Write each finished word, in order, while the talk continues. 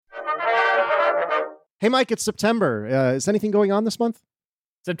Hey, Mike, it's September. Is anything going on this month?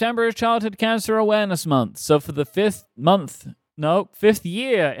 September is Childhood Cancer Awareness Month. So for the fifth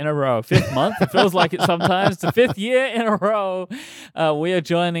year in a row. Fifth month, it feels like it sometimes. The fifth year in a row, we are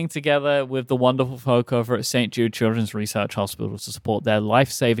joining together with the wonderful folk over at St. Jude Children's Research Hospital to support their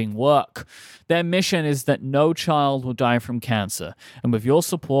life-saving work. Their mission is that no child will die from cancer. And with your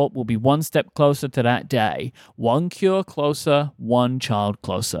support, we'll be one step closer to that day. One cure closer, one child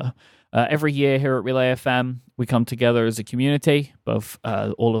closer. Every year here at Relay FM, we come together as a community, both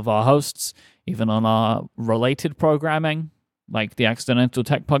all of our hosts, even on our related programming, like the Accidental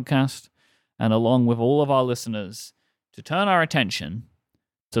Tech Podcast, and along with all of our listeners, to turn our attention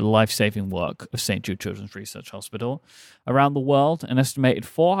to the life-saving work of St. Jude Children's Research Hospital. Around the world, an estimated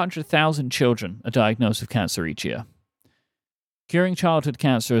 400,000 children are diagnosed with cancer each year. Curing childhood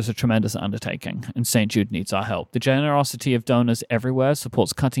cancer is a tremendous undertaking, and St. Jude needs our help. The generosity of donors everywhere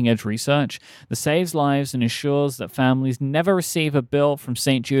supports cutting-edge research that saves lives and ensures that families never receive a bill from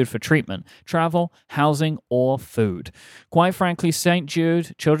St. Jude for treatment, travel, housing, or food. Quite frankly, St.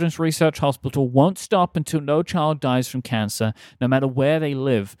 Jude Children's Research Hospital won't stop until no child dies from cancer, no matter where they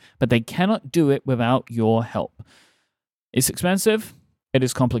live, but they cannot do it without your help. It's expensive, it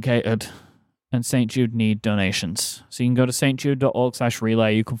is complicated, and St. Jude need donations. So you can go to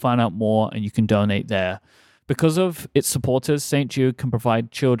stjude.org/relay. You can find out more and you can donate there. Because of its supporters, St. Jude can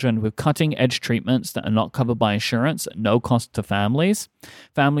provide children with cutting-edge treatments that are not covered by insurance at no cost to families.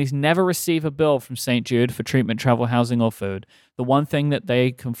 Families never receive a bill from St. Jude for treatment, travel, housing, or food. The one thing that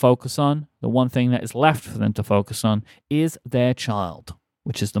they can focus on, the one thing that is left for them to focus on, is their child,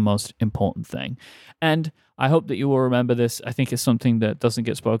 which is the most important thing. And I hope that you will remember this. I think it's something that doesn't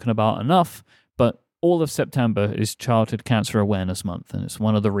get spoken about enough, but all of September is Childhood Cancer Awareness Month, and it's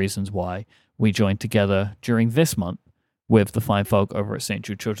one of the reasons why we joined together during this month with the fine folk over at St.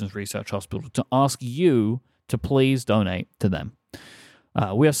 Jude Children's Research Hospital to ask you to please donate to them.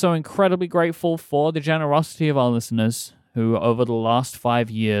 We are so incredibly grateful for the generosity of our listeners who, over the last 5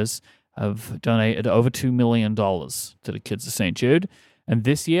 years, have donated over $2 million to the kids of St. Jude. And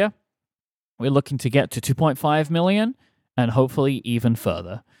this year, we're looking to get to 2.5 million and hopefully even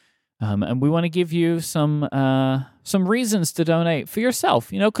further. And we want to give you some reasons to donate for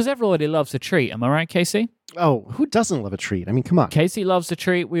yourself, because everybody loves a treat. Am I right, Casey? Oh, who doesn't love a treat? I mean, come on. Casey loves a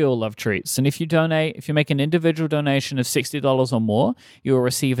treat. We all love treats. And if you make an individual donation of $60 or more, you will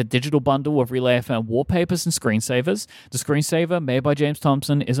receive a digital bundle of Relay FM wallpapers and screensavers. The screensaver, made by James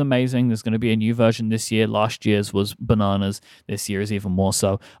Thompson, is amazing. There's going to be a new version this year. Last year's was bananas. This year is even more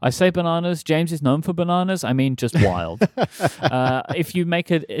so. I say bananas. James is known for bananas. I mean, just wild. If you make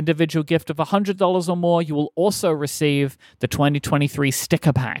an individual gift of $100 or more, you will also receive the 2023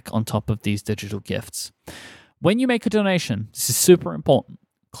 sticker pack on top of these digital gifts. When you make a donation, this is super important,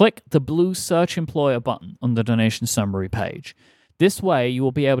 click the blue Search Employer button on the donation summary page. This way, you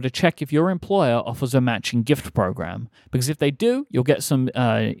will be able to check if your employer offers a matching gift program. Because if they do, you'll get some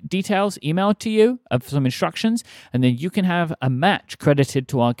details emailed to you of some instructions, and then you can have a match credited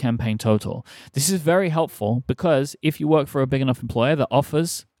to our campaign total. This is very helpful because if you work for a big enough employer that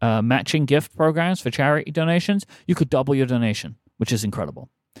offers matching gift programs for charity donations, you could double your donation, which is incredible.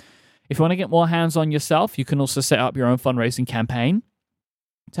 If you want to get more hands-on yourself, you can also set up your own fundraising campaign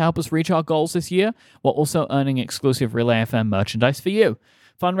to help us reach our goals this year, while also earning exclusive Relay FM merchandise for you.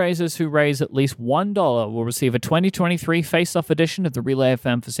 Fundraisers who raise at least $1 will receive a 2023 face-off edition of the Relay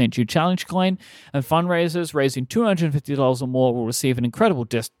FM for St. Jude Challenge coin, and fundraisers raising $250 or more will receive an incredible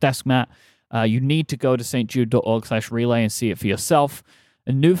desk mat. You need to go to stjude.org/relay and see it for yourself.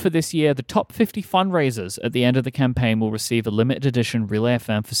 And new for this year, the top 50 fundraisers at the end of the campaign will receive a limited edition Relay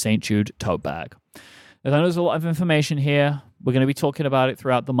FM for St. Jude tote bag. I know there's a lot of information here. We're going to be talking about it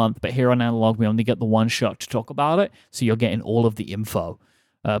throughout the month, but here on Analog, we only get the one shot to talk about it, so you're getting all of the info.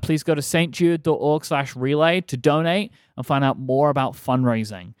 Please go to stjude.org/relay to donate and find out more about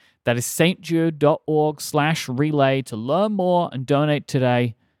fundraising. That is stjude.org/relay to learn more and donate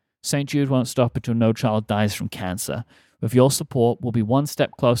today. St. Jude won't stop until no child dies from cancer. With your support, we'll be one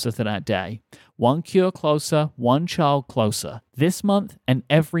step closer to that day. One cure closer, one child closer. This month and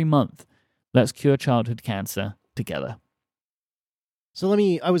every month. Let's cure childhood cancer together. So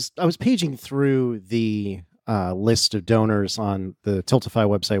I was paging through the list of donors on the Tiltify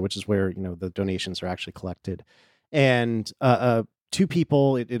website, which is where the donations are actually collected, and two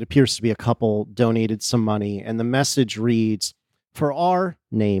people, it appears to be a couple, donated some money, and the message reads, "For our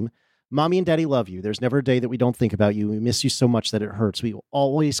name, Mommy and Daddy love you. There's never a day that we don't think about you. We miss you so much that it hurts. We will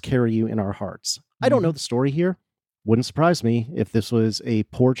always carry you in our hearts." I don't know the story here. Wouldn't surprise me if this was a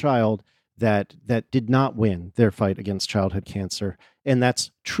poor child that did not win their fight against childhood cancer. And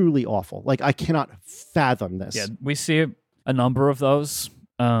that's truly awful. Like, I cannot fathom this. Yeah, we see a number of those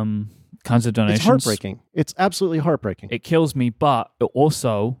kinds of donations. It's heartbreaking. It's absolutely heartbreaking. It kills me, but it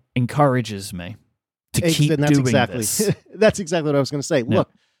also encourages me to keep doing this. That's exactly what I was going to say. Yeah.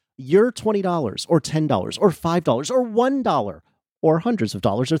 Look, your $20 or $10 or $5 or $1 or hundreds of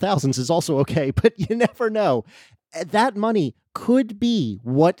dollars or thousands is also okay, but you never know. That money could be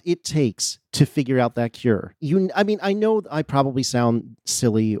what it takes to figure out that cure. I know I probably sound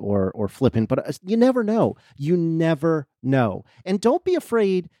silly or flippant, but you never know. You never know. And don't be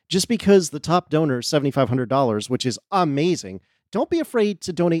afraid just because the top donor is $7,500, which is amazing. Don't be afraid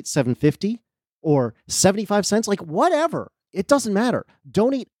to donate $7.50 or 75 cents, like whatever. It doesn't matter.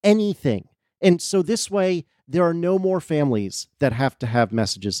 Donate anything. And so this way, there are no more families that have to have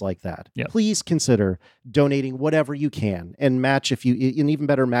messages like that. Yep. Please consider donating whatever you can and match an even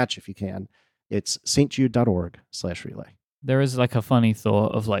better match if you can. It's stjude.org/relay. There is like a funny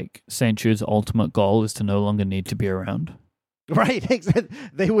thought of like St. Jude's ultimate goal is to no longer need to be around. Right.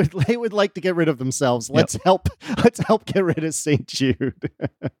 They would like to get rid of themselves. Let's help get rid of St. Jude.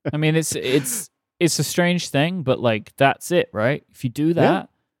 I mean, it's a strange thing, but like that's it, right? If you do that,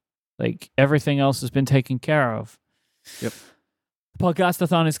 like everything else has been taken care of. Yep. The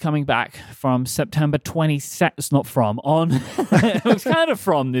Podcastathon is coming back from September 22nd. It's not from, on. It was kind of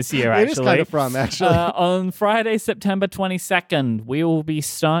from this year, actually. It is kind of from, actually. On Friday, September 22nd, we will be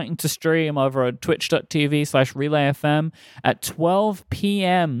starting to stream over at twitch.tv/RelayFM at 12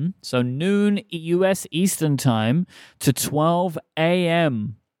 p.m., so noon U.S. Eastern Time to 12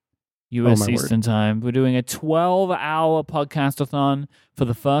 a.m. U.S. Eastern Time. We're doing a 12-hour podcastathon for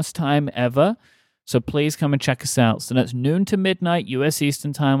the first time ever. So please come and check us out. So that's noon to midnight U.S.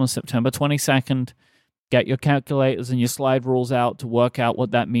 Eastern Time on September 22nd. Get your calculators and your slide rules out to work out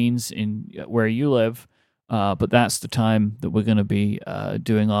what that means in where you live. But that's the time that we're going to be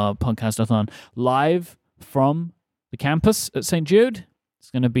doing our podcastathon live from the campus at St. Jude.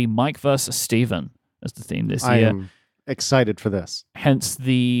 It's going to be Mike versus Steven as the theme this year. I am excited for this. Hence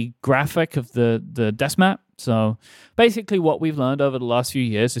the graphic of the desk map. So basically what we've learned over the last few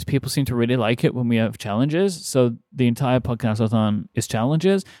years is people seem to really like it when we have challenges. So the entire podcastathon is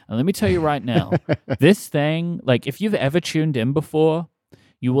challenges. And let me tell you right now, this thing, like if you've ever tuned in before,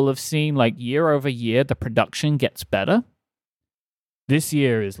 you will have seen like year over year, the production gets better. This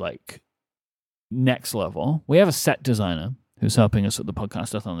year is like next level. We have a set designer who's helping us at the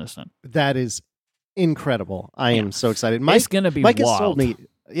podcastathon this time. That is incredible. I am so excited. It's going to be Mike wild.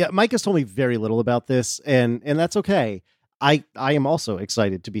 Mike has told me very little about this, and that's okay. I am also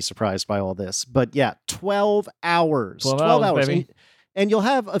excited to be surprised by all this. But yeah, 12 hours. 12 hours. Baby. And you'll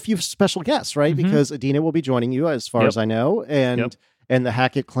have a few special guests, right? Mm-hmm. Because Adina will be joining you, as far as I know. And the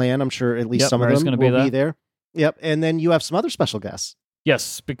Hackett clan, I'm sure at least some of them will be there. Yep. And then you have some other special guests.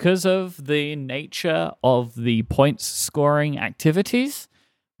 Yes, because of the nature of the points scoring activities,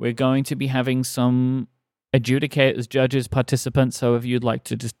 we're going to be having some adjudicators, judges, participants, however you'd like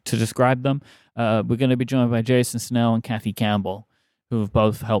to describe them. We're going to be joined by Jason Snell and Kathy Campbell, who have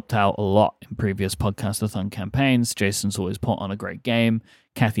both helped out a lot in previous podcastathon campaigns. Jason's always put on a great game.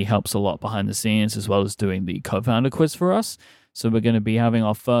 Kathy helps a lot behind the scenes, as well as doing the co-founder quiz for us. So we're going to be having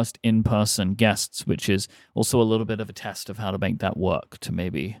our first in-person guests, which is also a little bit of a test of how to make that work to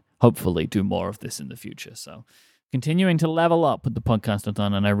maybe, hopefully, do more of this in the future. So continuing to level up with the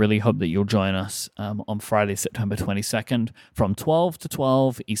podcastathon, and I really hope that you'll join us on Friday, September 22nd from 12 to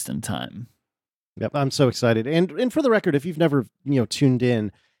 12 Eastern Time. Yep, I'm so excited. And for the record, if you've never tuned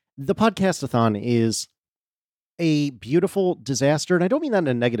in, the podcastathon is a beautiful disaster, and I don't mean that in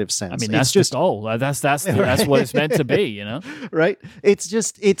a negative sense. I mean, that's just that's what it's meant to be, Right?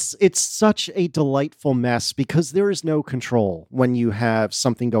 It's such a delightful mess because there is no control when you have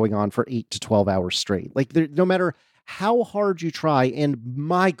something going on for 8 to 12 hours straight. Like no matter how hard you try, and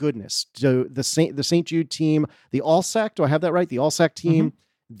my goodness, the St. Jude team, the All-Sac, do I have that right? The All-Sac team,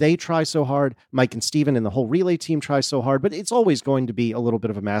 they try so hard. Mike and Steven and the whole relay team try so hard, but it's always going to be a little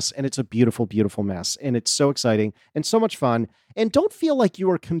bit of a mess, and it's a beautiful, beautiful mess, and it's so exciting and so much fun. And don't feel like you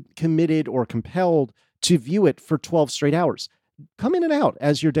are committed or compelled to view it for 12 straight hours. Come in and out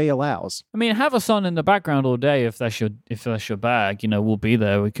as your day allows. I mean, have us on in the background all day if that's your bag. We'll be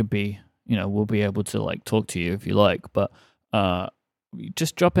there. We could be, we'll be able to like talk to you if you like, but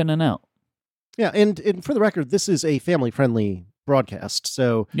just drop in and out. Yeah, and for the record, this is a family-friendly broadcast.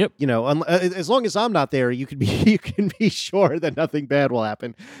 So, as long as I'm not there, you can be sure that nothing bad will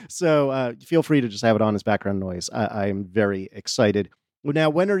happen. So feel free to just have it on as background noise. I am very excited. Well,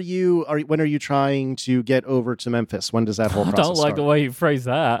 now, when are you trying to get over to Memphis? When does that whole I process don't like start? the way you phrase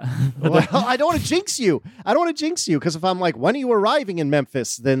that. Well, I don't want to jinx you. I don't want to jinx you, because if I'm like, when are you arriving in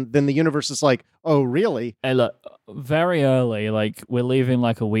Memphis? Then the universe is like, oh, really? Hey, look, very early, like we're leaving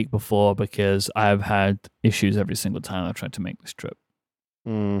like a week before because I've had issues every single time I've tried to make this trip.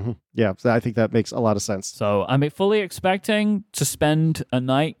 Mm-hmm. Yeah, so I think that makes a lot of sense. So I'm fully expecting to spend a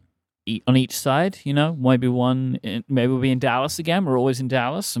night on each side. Maybe maybe we'll be in Dallas again. We're always in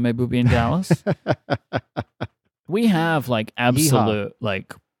Dallas, so maybe we'll be in Dallas. We have like absolute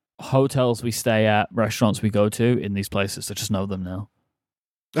like hotels we stay at, restaurants we go to in these places. I just know them now.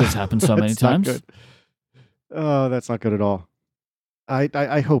 It's happened so many times. Not good. Oh, that's not good at all.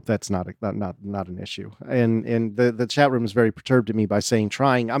 I hope that's not an issue. And the chat room is very perturbed at me by saying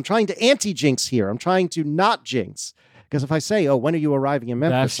I'm trying to anti-jinx here. I'm trying to not jinx. Because if I say, oh, when are you arriving in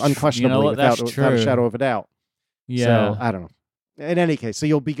Memphis? Unquestionably, without a shadow of a doubt. Yeah. So I don't know. In any case, so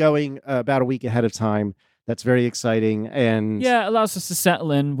you'll be going about a week ahead of time. That's very exciting. And yeah, it allows us to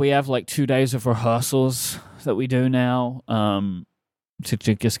settle in. We have like 2 days of rehearsals that we do now to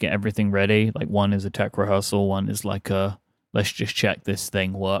just get everything ready. Like one is a tech rehearsal. One is like a let's just check this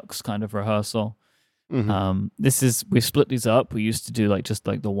thing works kind of rehearsal. Mm-hmm. We split these up. We used to do just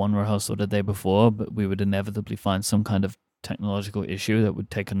the one rehearsal the day before, but we would inevitably find some kind of technological issue that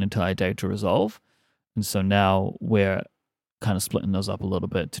would take an entire day to resolve. And so now we're kind of splitting those up a little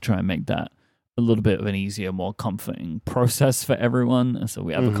bit to try and make that a little bit of an easier, more comforting process for everyone. And so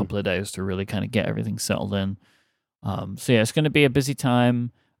we have a couple of days to really kind of get everything settled in. So yeah, it's going to be a busy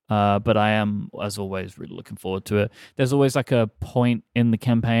time. But I am, as always, really looking forward to it. There's always like a point in the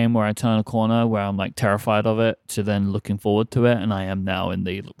campaign where I turn a corner where I'm like terrified of it to then looking forward to it. And I am now in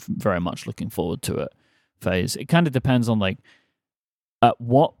the very much looking forward to it phase. It kind of depends on like, at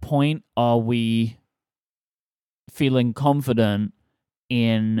what point are we feeling confident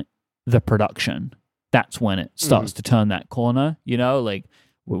in the production? That's when it starts to turn that corner, like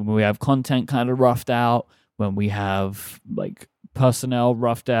when we have content kind of roughed out, when we have like personnel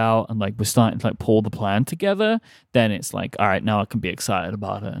roughed out and like we're starting to like pull the plan together, then it's like, all right, now I can be excited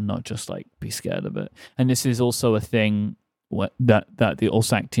about it and not just like be scared of it. And this is also a thing that the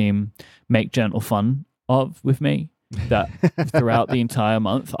Allsack team make gentle fun of with me, that throughout the entire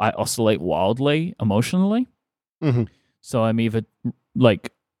month I oscillate wildly emotionally. So I'm either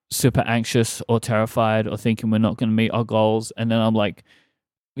like super anxious or terrified or thinking we're not going to meet our goals, and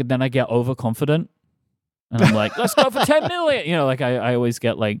then I get overconfident. And I'm like, let's go for 10 million. Like I always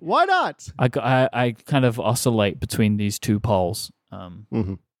get like, why not? I kind of oscillate between these two poles.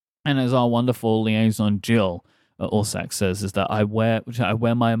 And as our wonderful liaison Jill at Allsack says, is that I wear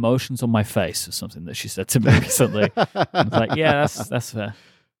my emotions on my face, or something that she said to me recently. I was like, yeah, that's fair.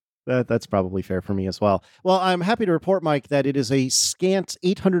 That's probably fair for me as well. Well, I'm happy to report, Mike, that it is a scant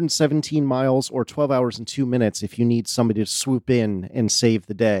 817 miles or 12 hours and 2 minutes if you need somebody to swoop in and save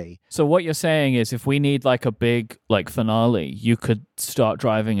the day. So what you're saying is if we need like a big like finale, you could start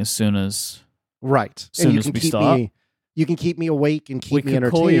driving as soon as... Right. Soon as we start. You can keep me awake and keep me entertained. We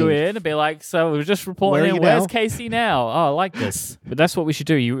could call you in and be like, so we're just reporting in. Where's Casey now? Oh, I like this. But that's what we should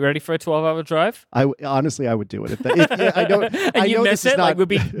do. You ready for a 12-hour drive? Honestly, I would do it. I don't. And I you know miss this is it, not... like we'd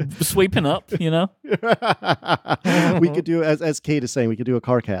be sweeping up, We could do, as Kate is saying, we could do a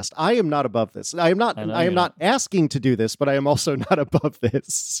car cast. I am not above this. I am not asking to do this, but I am also not above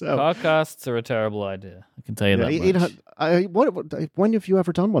this. So. Car casts are a terrible idea. I can tell you that much. When have you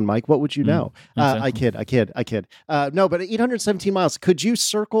ever done one, Mike? What would you know? Exactly. I kid. No, but 817 miles. Could you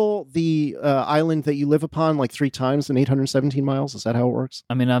circle the island that you live upon like 3 times in 817 miles? Is that how it works?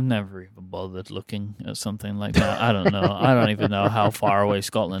 I mean, I've never even bothered looking at something like that. I don't know. I don't even know how far away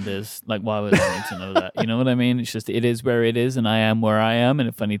Scotland is. Like, why would I need to know that? You know what I mean? It's just, it is where it is, and I am where I am, and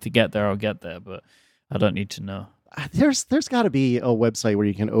if I need to get there, I'll get there, but I don't need to know. There's got to be a website where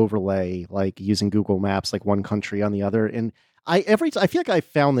you can overlay, like using Google Maps, like one country on the other. And I feel like I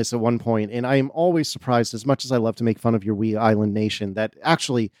found this at one point, and I am always surprised, as much as I love to make fun of your wee island nation, that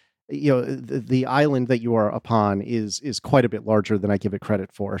actually, the island that you are upon is quite a bit larger than I give it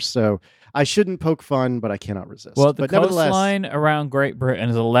credit for. So I shouldn't poke fun, but I cannot resist. Well, the but coastline around Great Britain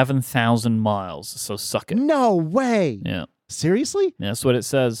is 11,000 miles, so suck it. No way. Yeah. Seriously? Yeah, that's what it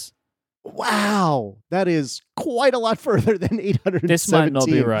says. Wow, that is quite a lot further than 817. This might not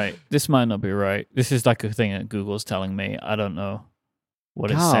be right. This is like a thing that Google's telling me. I don't know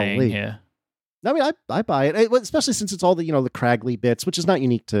what it's saying here. I mean, I buy it, especially since it's all the the craggly bits, which is not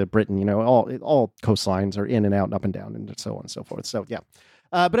unique to Britain. All coastlines are in and out and up and down and so on and so forth. So yeah.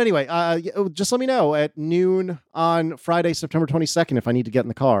 But anyway, just let me know at noon on Friday, September 22nd, if I need to get in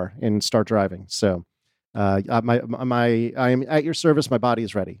the car and start driving. So I am at your service. My body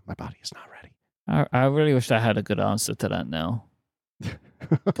is ready. My body is not ready. I really wish I had a good answer to that now.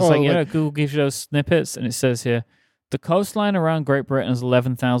 Because, Oh, Google gives you those snippets, and it says here, the coastline around Great Britain is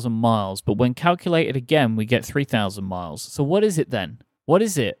 11,000 miles, but when calculated again, we get 3,000 miles. So what is it then? What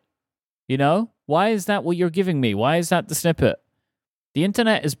is it? You know? Why is that what you're giving me? Why is that the snippet? The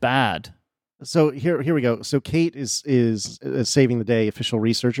internet is bad. So here we go. So Kate is saving the day official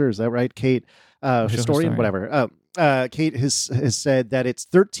researcher. Is that right, Kate? Historian, whatever. Kate has said that it's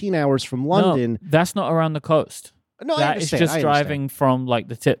 13 hours from London. No, that's not around the coast. No, that is just driving from like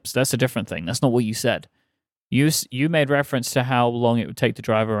the tips. That's a different thing. That's not what you said. You made reference to how long it would take to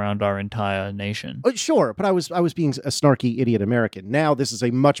drive around our entire nation. Sure, but I was being a snarky idiot American. Now this is a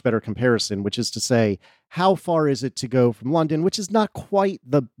much better comparison, which is to say, how far is it to go from London, which is not quite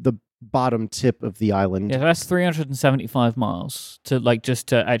the bottom tip of the island. Yeah, that's 375 miles to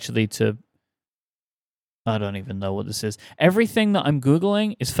I don't even know what this is. Everything that I'm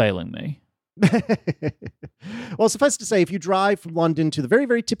Googling is failing me. Well, suffice to say, if you drive from London to the very,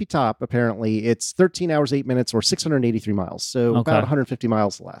 very tippy top, apparently it's 13 hours, 8 minutes, or 683 miles. So about 150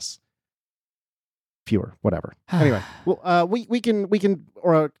 miles less. Fewer, whatever. Anyway, well, we can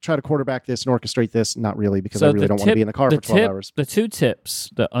or try to quarterback this and orchestrate this. Not really, because I really don't want to be in the car for 12 hours. The two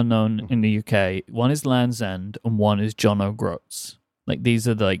tips that are known in the UK, one is Land's End and one is John O'Groats. Like these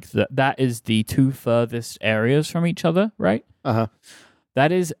are that is the two furthest areas from each other, right? Uh-huh.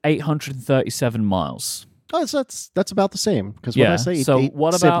 That is 837 miles. Oh, so that's about the same. Because what I say, so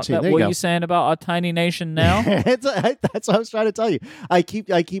what about that? What are you saying about our tiny nation now? That's what I was trying to tell you. I keep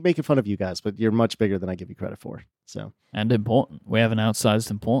making fun of you guys, but you're much bigger than I give you credit for. So and important. We have an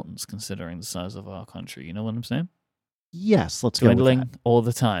outsized importance considering the size of our country. You know what I'm saying? Yes, let's dwindling go with that. all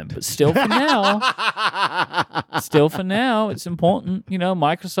the time, but still for now, it's important. You know,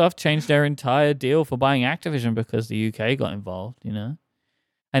 Microsoft changed their entire deal for buying Activision because the UK got involved. You know.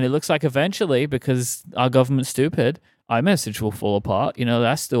 And it looks like eventually, because our government's stupid, iMessage will fall apart. You know,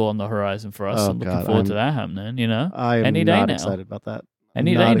 that's still on the horizon for us. I'm looking forward to that happening, you know? I am Any day not now. excited about that.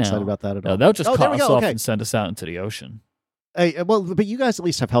 Any I'm day not now. excited about that at all. No, they'll just cut us off okay. and send us out into the ocean. Hey, well, but you guys at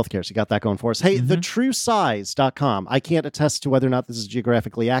least have healthcare, so you got that going for us. Hey, thetruesize.com. I can't attest to whether or not this is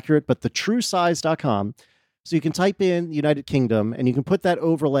geographically accurate, but thetruesize.com. So you can type in United Kingdom, and you can put that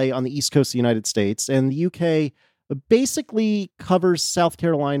overlay on the east coast of the United States, and the UK basically covers South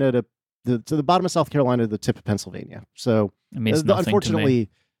Carolina to the bottom of South Carolina to the tip of Pennsylvania. So it means nothing unfortunately,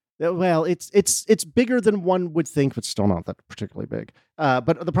 to me. Well, it's bigger than one would think, but still not that particularly big.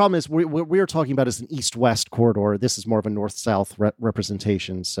 But the problem is what we're talking about is an east-west corridor. This is more of a north-south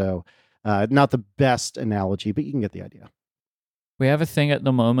representation. So not the best analogy, but you can get the idea. We have a thing at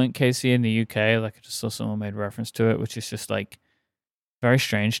the moment, Casey, in the UK, like I just saw someone made reference to it, which is just like very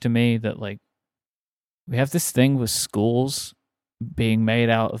strange to me that like we have this thing with schools being made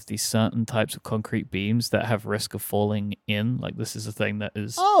out of these certain types of concrete beams that have risk of falling in. Like this is a thing that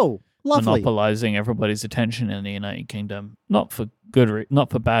is monopolizing everybody's attention in the United Kingdom. Not for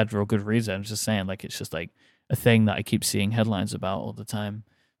bad or good reason. I'm just saying, like it's just like a thing that I keep seeing headlines about all the time.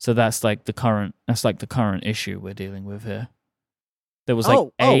 So that's like the current issue we're dealing with here. There was like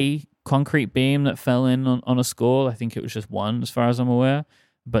a concrete beam that fell in on a school. I think it was just one, as far as I'm aware.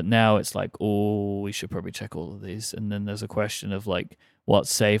 But now it's like, we should probably check all of these. And then there's a question of like,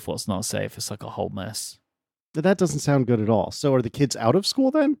 what's safe, what's not safe. It's like a whole mess. That doesn't sound good at all. So are the kids out of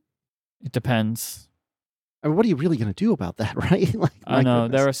school then? It depends. I mean, what are you really going to do about that, right? Like, I know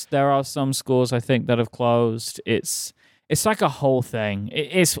there are some schools I think that have closed. It's like a whole thing.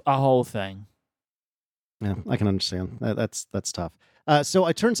 It's a whole thing. Yeah, I can understand. That's tough. So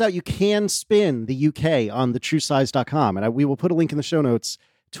it turns out you can spin the UK on thetruesize.com, and we will put a link in the show notes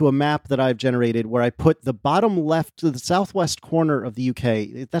to a map that I've generated where I put the bottom left to the southwest corner of the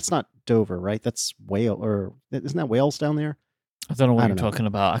UK. That's not Dover, right? That's Wales, or isn't that Wales down there? I don't know what you're talking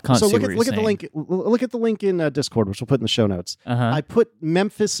about. I can't see what you're look at the link. Look at the link in Discord, which we'll put in the show notes. I put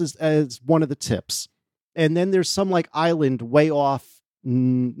Memphis as one of the tips, and then there's some like island way off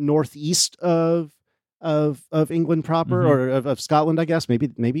northeast of England proper, or of Scotland, I guess,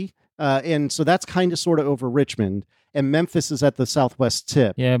 maybe. And so that's kind of sort of over Richmond, and Memphis is at the southwest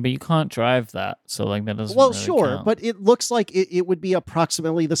tip. Yeah, but you can't drive that, so like that doesn't. Well, really sure, count. But it looks like it would be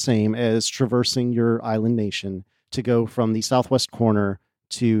approximately the same as traversing your island nation to go from the southwest corner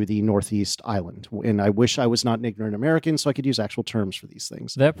to the northeast island. And I wish I was not an ignorant American, so I could use actual terms for these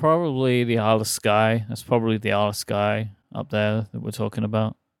things. They're probably the Isle of Skye. That's probably the Isle of Skye up there that we're talking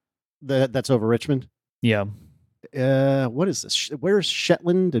about. That's over Richmond? Yeah. What is this? Where's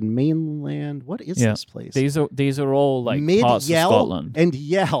Shetland and mainland? What is this place? These are all like parts of Scotland and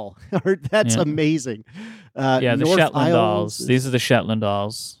Yell. That's amazing. Yeah, the North Shetland Isles Isles. These are the Shetland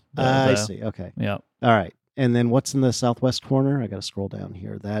Isles. I see. Okay. Yeah. All right. And then what's in the southwest corner? I got to scroll down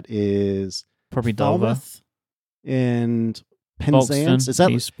here. That is Probably Dover. Falmouth and Folkestone, Penzance. Is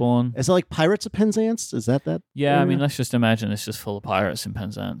that Eastbourne. like Pirates of Penzance? Is that? Yeah, area? I mean, let's just imagine it's just full of pirates in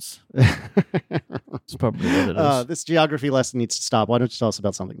Penzance. It's probably what it is. This geography lesson needs to stop. Why don't you tell us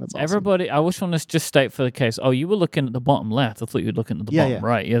about something that's awesome? Everybody, I wish want to just state for the case. Oh, you were looking at the bottom left. I thought you were looking at the bottom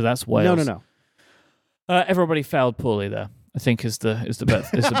right. Yeah, that's Wales. No. Everybody failed poorly there. I think is the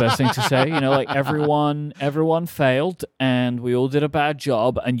best thing to say. You know, like everyone failed, and we all did a bad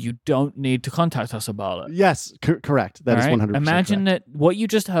job, and you don't need to contact us about it. Yes, correct. That is 100%. Imagine correct. that what you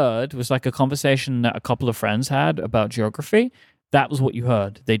just heard was like a conversation that a couple of friends had about geography. That was what you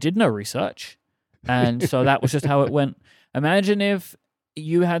heard. They did no research, and so that was just how it went. Imagine if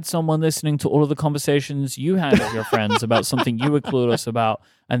you had someone listening to all of the conversations you had with your friends about something you were clueless about,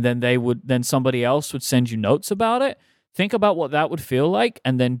 and then somebody else would send you notes about it. Think about what that would feel like,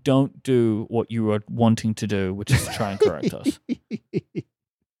 and then don't do what you were wanting to do, which is to try and correct us.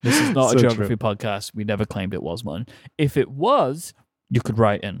 This is not a geography podcast. We never claimed it was one. If it was, you could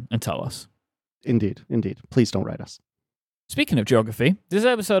write in and tell us. Indeed. Please don't write us. Speaking of geography, this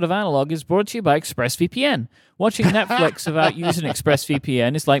episode of Analog is brought to you by ExpressVPN. Watching Netflix without using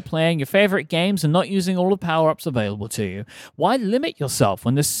ExpressVPN is like playing your favorite games and not using all the power-ups available to you. Why limit yourself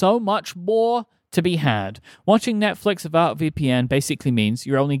when there's so much more to be had? Watching Netflix without VPN basically means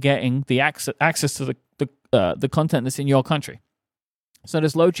you're only getting the access to the content that's in your country. So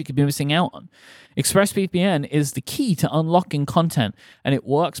there's loads you could be missing out on. ExpressVPN is the key to unlocking content, and it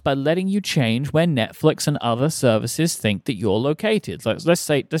works by letting you change where Netflix and other services think that you're located. So let's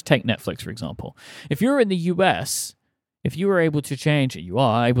take Netflix, for example. If you're in the US, if you are able to change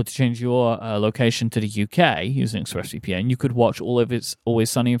your location to the UK using ExpressVPN, you could watch all of It's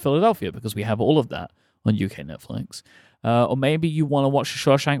Always Sunny in Philadelphia, because we have all of that on UK Netflix. Or maybe you want to watch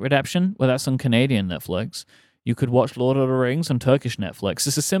Shawshank Redemption, well, that's on Canadian Netflix. You could watch Lord of the Rings on Turkish Netflix.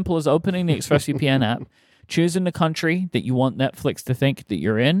 It's as simple as opening the ExpressVPN app, choosing the country that you want Netflix to think that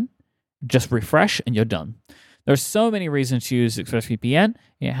you're in, just refresh, and you're done. There are so many reasons to use ExpressVPN.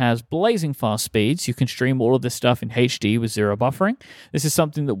 It has blazing fast speeds. You can stream all of this stuff in HD with zero buffering. This is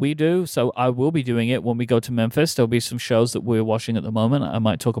something that we do, so I will be doing it when we go to Memphis. There'll be some shows that we're watching at the moment I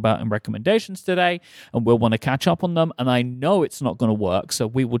might talk about in recommendations today, and we'll want to catch up on them, and I know it's not going to work, so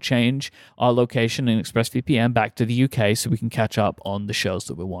we will change our location in ExpressVPN back to the UK so we can catch up on the shows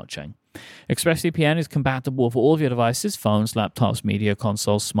that we're watching. ExpressVPN is compatible with all of your devices, phones, laptops, media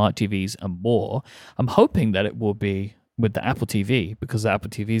consoles, smart TVs, and more. I'm hoping that it will be with the Apple TV, because the Apple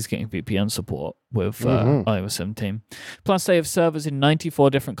TV is getting VPN support with iOS 17. Plus, they have servers in 94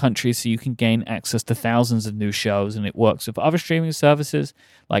 different countries, so you can gain access to thousands of new shows, and it works with other streaming services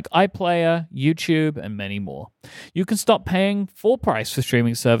like iPlayer, YouTube, and many more. You can stop paying full price for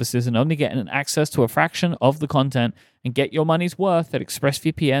streaming services and only get access to a fraction of the content and get your money's worth at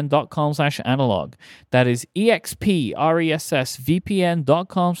expressvpn.com/analog. That is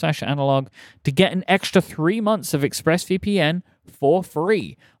expressvpn.com/analog to get an extra 3 months of ExpressVPN for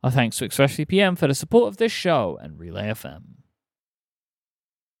free. Our thanks to ExpressVPN for the support of this show and Relay FM.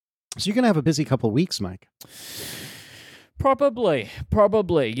 So you're going to have a busy couple of weeks, Mike. Probably,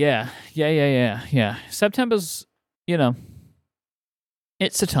 yeah. September's,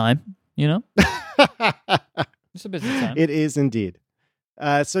 it's a time, It's a busy time. It is indeed.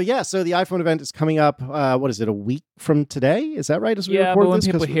 So the iPhone event is coming up. What is it? A week from today? Is that right? As we record but when this?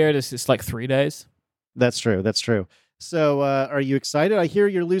 people hear this, it's like 3 days. That's true. So, are you excited? I hear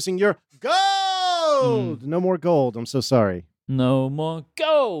you're losing your gold. No more gold. I'm so sorry. No more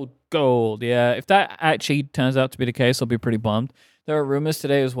gold. Yeah, if that actually turns out to be the case, I'll be pretty bummed. There are rumors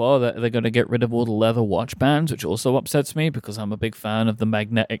today as well that they're going to get rid of all the leather watch bands, which also upsets me because I'm a big fan of the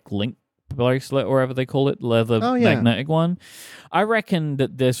magnetic link bracelet, or whatever they call it, magnetic one. I reckon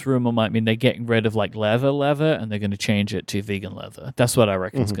that this rumor might mean they're getting rid of like leather and they're going to change it to vegan leather. That's what I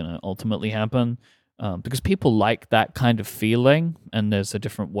reckon is going to ultimately happen, because people like that kind of feeling, and there's a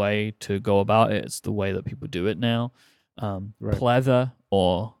different way to go about it. It's the way that people do it now. Pleather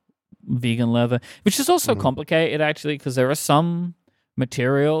or vegan leather, which is also complicated actually, because there are some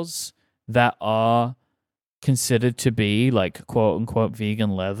materials that are considered to be like quote unquote vegan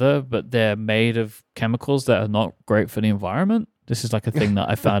leather, but they're made of chemicals that are not great for the environment. This is like a thing that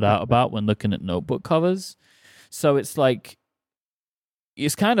I found out about when looking at notebook covers. So it's like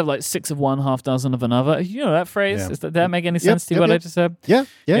it's kind of like 6 of one, half dozen of another. You know that phrase? Yeah. Does that make any sense to you, what I just said?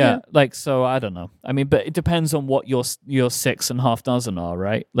 Yeah. Like, so I don't know. I mean, but it depends on what your 6 and half dozen are,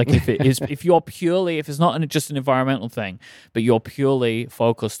 right? Like if it is, if it's not just an environmental thing, but you're purely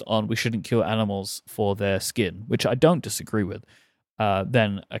focused on we shouldn't kill animals for their skin, which I don't disagree with.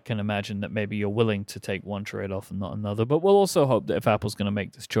 Then I can imagine that maybe you're willing to take one trade-off and not another. But we'll also hope that if Apple's going to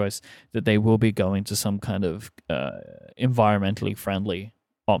make this choice, that they will be going to some kind of environmentally friendly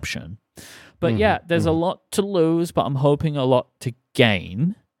option. But there's a lot to lose, but I'm hoping a lot to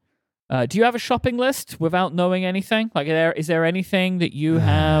gain. Do you have a shopping list without knowing anything? Like, is there anything that you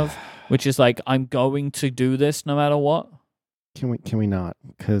have which is like, I'm going to do this no matter what? Can we not?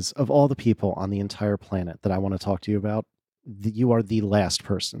 Because of all the people on the entire planet that I want to talk to you about, you are the last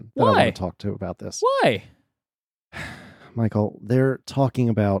person that I want to talk to about this. Why? Michael, they're talking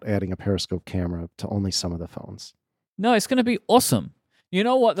about adding a Periscope camera to only some of the phones. No, it's going to be awesome. You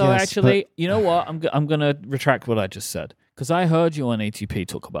know what, though, you know what? I'm going to retract what I just said, because I heard you on ATP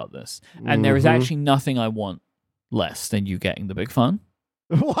talk about this, and there is actually nothing I want less than you getting the big phone.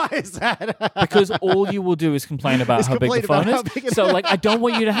 Why is that? Because all you will do is complain about how big the phone is. So, like, I don't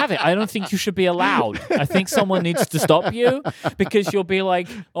want you to have it. I don't think you should be allowed. I think someone needs to stop you, because you'll be like,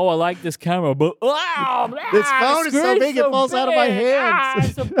 oh, I like this camera, but this phone is so big it falls out of my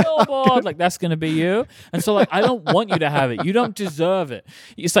hands. It's a billboard. Like, that's going to be you. And so, like, I don't want you to have it. You don't deserve it.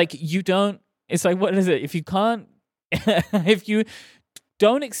 It's like, what is it? If you can't, if you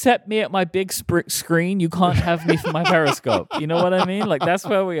don't accept me at my big screen, you can't have me for my Periscope. You know what I mean? Like, that's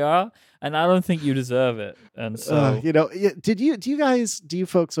where we are, and I don't think you deserve it. And so, do you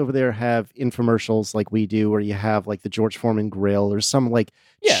folks over there have infomercials like we do, where you have like the George Foreman grill or some like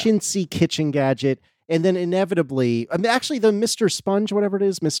chintzy kitchen gadget, and then inevitably, I mean, actually the Mr. Sponge, whatever it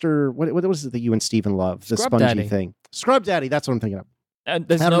is, what was it that you and Steven love? The Scrub spongy Daddy thing. Scrub Daddy, that's what I'm thinking of. And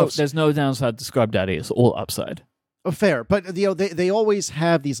there's no downside to Scrub Daddy. It's all upside. Oh, fair, but they always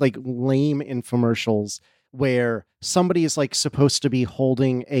have these like lame infomercials where somebody is like supposed to be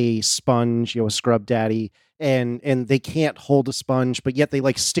holding a sponge, a Scrub Daddy, and they can't hold a sponge, but yet they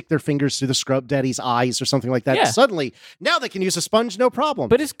like stick their fingers through the Scrub Daddy's eyes or something like that. Yeah. Suddenly, now they can use a sponge, no problem.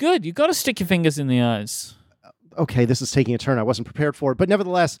 But it's good. You got to stick your fingers in the eyes. Okay, this is taking a turn I wasn't prepared for, but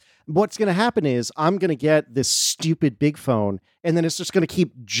nevertheless, what's going to happen is I'm going to get this stupid big phone, and then it's just going to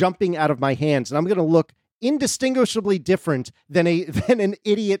keep jumping out of my hands, and I'm going to look indistinguishably different than an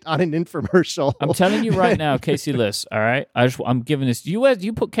idiot on an infomercial. I'm telling you right now, Casey Liss, all right? I'm giving this. Do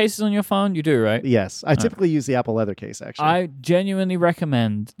you put cases on your phone? You do, right? Yes. I typically use the Apple leather case, actually. I genuinely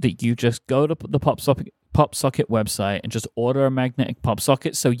recommend that you just go to the pop socket website and just order a magnetic pop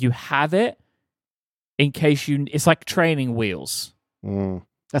socket so you have it in case it's like training wheels.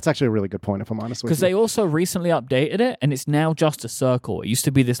 That's actually a really good point, if I'm honest with you. Because they also recently updated it, and it's now just a circle. It used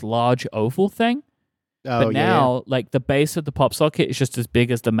to be this large oval thing. But now, like, the base of the pop socket is just as big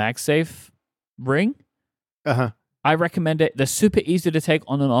as the MagSafe ring. I recommend it. They're super easy to take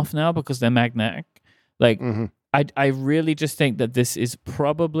on and off now because they're magnetic. Like, I really just think that this is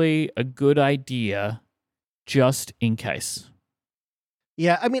probably a good idea, just in case.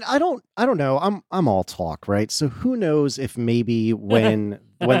 Yeah, I mean, I don't know. I'm all talk, right? So who knows if maybe when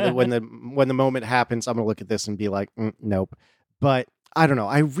the moment happens, I'm gonna look at this and be like, nope. But I don't know.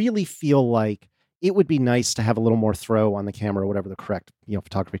 I really feel like it would be nice to have a little more throw on the camera, whatever the correct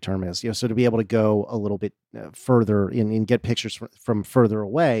photography term is. So to be able to go a little bit further and get pictures from further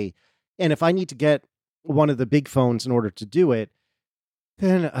away. And if I need to get one of the big phones in order to do it,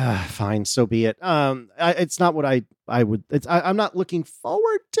 then fine, so be it. It's not what I would. I'm not looking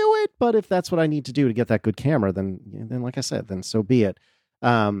forward to it, but if that's what I need to do to get that good camera, then like I said, then so be it.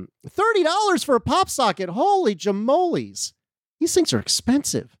 $30 for a pop socket. Holy jamolies! These things are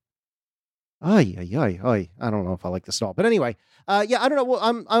expensive. I don't know if I like this at all. But anyway, I don't know. Well,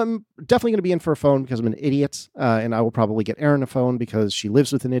 I'm definitely going to be in for a phone because I'm an idiot, and I will probably get Erin a phone because she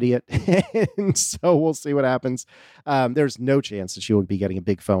lives with an idiot, and so we'll see what happens. There's no chance that she will be getting a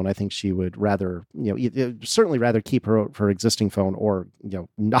big phone. I think she would rather, certainly rather keep her existing phone or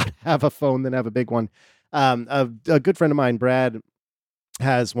not have a phone than have a big one. A good friend of mine, Brad,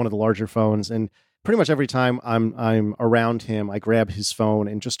 has one of the larger phones, and pretty much every time I'm around him, I grab his phone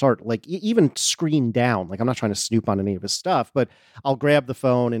and just start like even screen down. Like I'm not trying to snoop on any of his stuff, but I'll grab the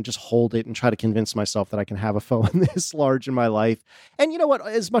phone and just hold it and try to convince myself that I can have a phone this large in my life. And you know what?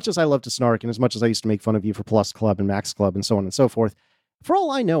 As much as I love to snark and as much as I used to make fun of you for Plus Club and Max Club and so on and so forth, for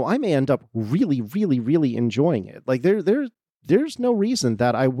all I know, I may end up really, really, really enjoying it. Like there's no reason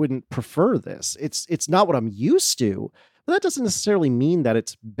that I wouldn't prefer this. It's not what I'm used to. But that doesn't necessarily mean that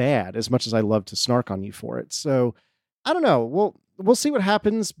it's bad as much as I love to snark on you for it. So I don't know. we'll see what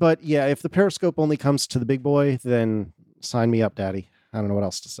happens. But yeah, if the Periscope only comes to the big boy, then sign me up, Daddy. I don't know what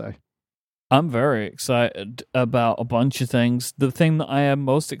else to say. I'm very excited about a bunch of things. The thing that I am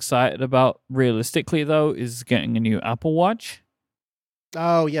most excited about, realistically, though, is getting a new Apple Watch.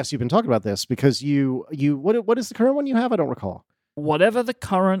 Oh yes, you've been talking about this because what is the current one you have? I don't recall. Whatever the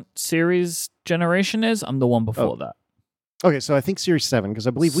current series generation is, I'm the one before that. Okay, so I think Series 7, because I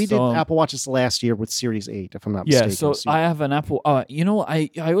believe we did Apple Watches last year with Series 8, if I'm not mistaken. Yeah, so I have an Apple... you know,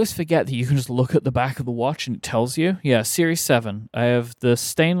 I always forget that you can just look at the back of the watch and it tells you. Yeah, Series 7. I have the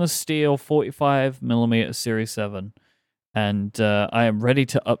stainless steel 45mm Series 7. And I am ready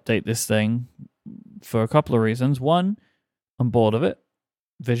to update this thing for a couple of reasons. One, I'm bored of it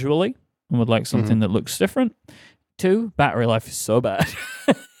visually and would like something that looks different. Two, battery life is so bad.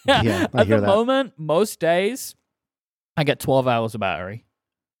 Yeah, At the moment, most days... I get 12 hours of battery,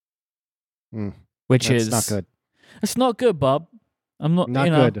 which is not good. It's not good, Bob. I'm not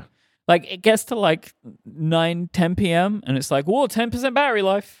good. Like it gets to like 9-10 p.m. and it's like, whoa, 10% battery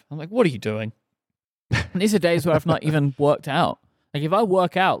life. I'm like, what are you doing? And these are days where I've not even worked out. Like if I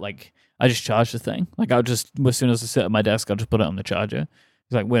work out, like I just charge the thing. Like I'll just as soon as I sit at my desk, I'll just put it on the charger.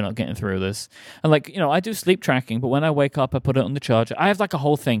 It's like, we're not getting through this. And like, I do sleep tracking, but when I wake up, I put it on the charger. I have like a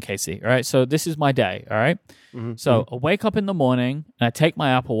whole thing, Casey, all right? So this is my day, all right? So I wake up in the morning and I take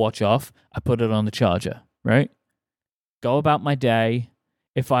my Apple Watch off. I put it on the charger, right? Go about my day.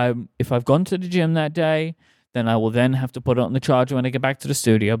 If I've gone to the gym that day, then I will then have to put it on the charger when I get back to the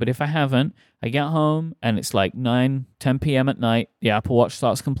studio. But if I haven't, I get home and it's like 9-10 p.m. at night. The Apple Watch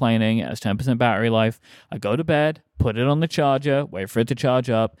starts complaining. It has 10% battery life. I go to bed, put it on the charger, wait for it to charge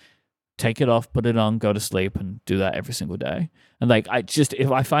up, take it off, put it on, go to sleep, and do that every single day. And like I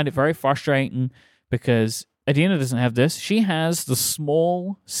find it very frustrating because Adina doesn't have this. She has the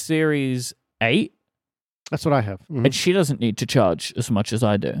small Series 8. That's what I have. And she doesn't need to charge as much as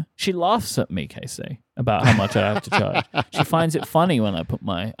I do. She laughs at me, Casey, about how much I have to charge. She finds it funny when I put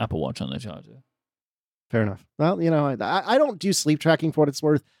my Apple Watch on the charger. Fair enough. Well, I don't do sleep tracking for what it's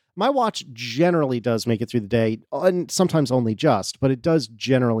worth. My watch generally does make it through the day, and sometimes only just, but it does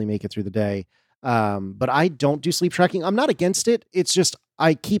generally make it through the day. But I don't do sleep tracking. I'm not against it. It's just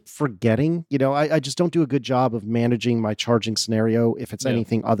I keep forgetting. I just don't do a good job of managing my charging scenario if it's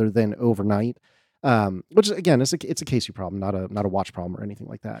anything other than overnight. Which again, it's a Casey problem, not a watch problem or anything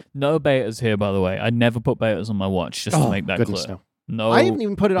like that. No betas here, by the way. I never put betas on my watch, just to make that clear. No, I haven't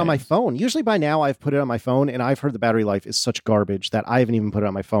even put it on my phone. Usually by now I've put it on my phone, and I've heard the battery life is such garbage that I haven't even put it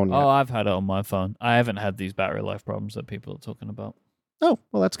on my phone yet. Oh, I've had it on my phone. I haven't had these battery life problems that people are talking about. Oh,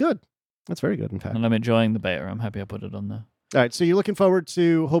 well, that's good. That's very good, in fact. And I'm enjoying the beta. I'm happy I put it on there. All right, so you're looking forward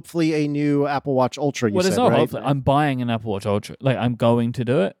to hopefully a new Apple Watch Ultra, you said, right? Hopefully. I'm buying an Apple Watch Ultra. Like, I'm going to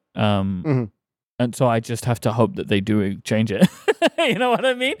do it. And so I just have to hope that they do change it. You know what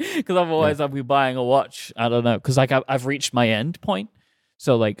I mean? Because otherwise I'll be buying a watch. I don't know. Because like I've reached my end point.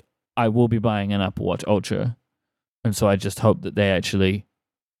 So like I will be buying an Apple Watch Ultra. And so I just hope that they actually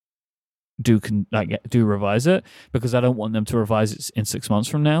do revise it. Because I don't want them to revise it in 6 months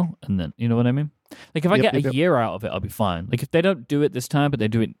from now. And then, you know what I mean? Like if I get a year out of it, I'll be fine. Like if they don't do it this time, but they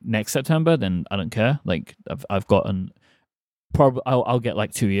do it next September, then I don't care. Like I've gotten... Probably I'll get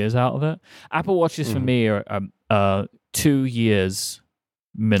like 2 years out of it. Apple Watches for me are 2 years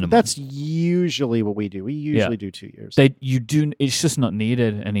minimum. That's usually what we do. We usually do 2 years. It's just not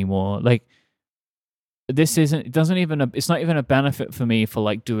needed anymore. Like it's not even a benefit for me for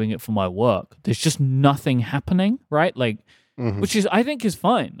like doing it for my work. There's just nothing happening, right? Like which is I think is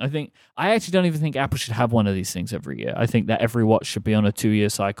fine. I actually don't even think Apple should have one of these things every year. I think that every watch should be on a 2-year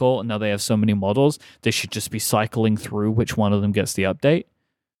cycle. And now they have so many models, they should just be cycling through which one of them gets the update.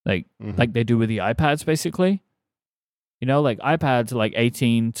 Like they do with the iPads, basically. Like iPads are like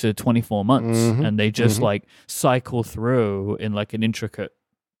 18 to 24 months, and they just like cycle through in like an intricate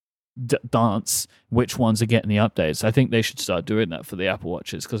dance which ones are getting the updates. I think they should start doing that for the Apple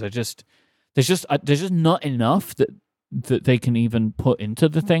Watches because there's just not enough that they can even put into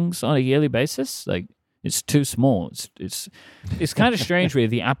the things on a yearly basis. Like it's too small. It's kind of strange really.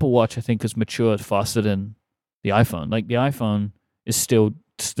 The Apple Watch I think has matured faster than the iPhone. Like the iPhone there's still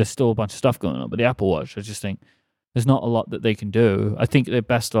a bunch of stuff going on, but the Apple Watch I just think there's not a lot that they can do. I think they're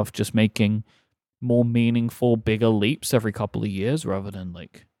best off just making more meaningful, bigger leaps every couple of years rather than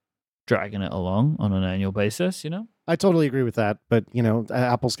like dragging it along on an annual basis, I totally agree with that, but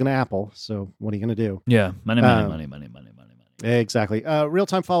Apple's gonna Apple, so what are you gonna do? Yeah, money. Exactly.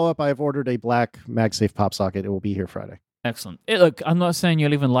 Real-time follow-up. I have ordered a black MagSafe pop socket. It will be here Friday. Excellent. Look, I'm not saying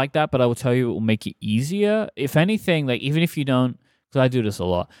you'll even like that, but I will tell you it will make it easier. If anything, like even if you don't because I do this a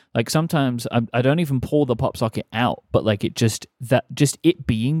lot. Like sometimes I don't even pull the pop socket out, but like just it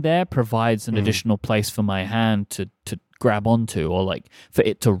being there provides an additional place for my hand to grab onto, or like for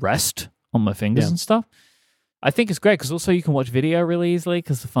it to rest on my fingers and stuff. I think it's great because also you can watch video really easily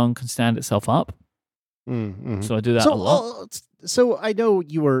because the phone can stand itself up. So I do that a lot. So I know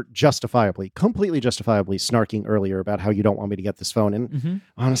you were completely justifiably snarking earlier about how you don't want me to get this phone. And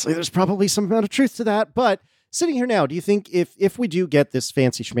honestly, there's probably some amount of truth to that. But sitting here now, do you think if we do get this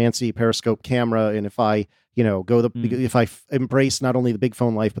fancy schmancy Periscope camera, and if I, if I embrace not only the big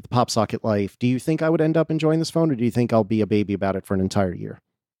phone life, but the pop socket life, do you think I would end up enjoying this phone, or do you think I'll be a baby about it for an entire year?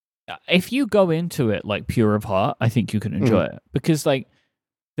 If you go into it like pure of heart, I think you can enjoy it, because like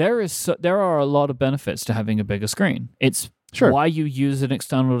there are a lot of benefits to having a bigger screen. It's why you use an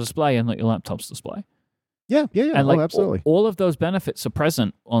external display and not your laptop's display. Yeah. And like, absolutely. All of those benefits are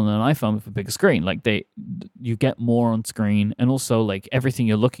present on an iPhone with a bigger screen. Like you get more on screen, and also like everything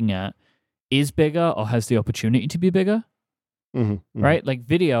you're looking at is bigger or has the opportunity to be bigger. Right? Like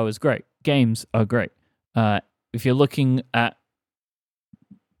video is great. Games are great. If you're looking at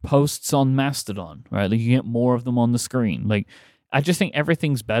posts on Mastodon, right? Like you get more of them on the screen. Like I just think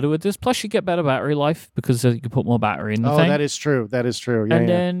everything's better with this. Plus, you get better battery life because you can put more battery in the thing. Oh, that is true. Yeah, and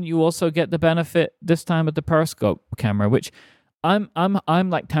then you also get the benefit this time of the Periscope camera, which I'm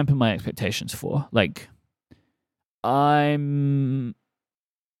like tempering my expectations for. Like I'm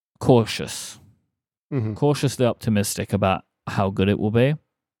cautiously optimistic about how good it will be.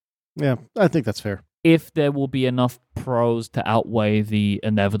 Yeah, I think that's fair. If there will be enough pros to outweigh the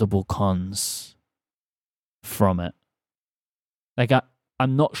inevitable cons from it. Like,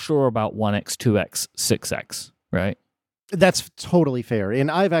 I'm not sure about 1X, 2X, 6X, right? That's totally fair. And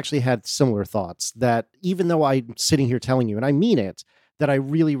I've actually had similar thoughts that even though I'm sitting here telling you, and I mean it, that I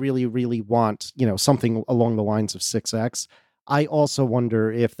really, really, really want, something along the lines of 6X, I also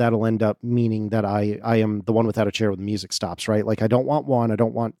wonder if that'll end up meaning that I am the one without a chair when the music stops, right? Like, I don't want 1, I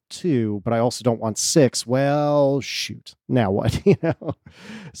don't want 2, but I also don't want 6. Well, shoot. Now what?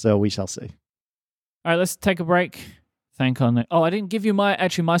 So we shall see. All right, let's take a break. I didn't give you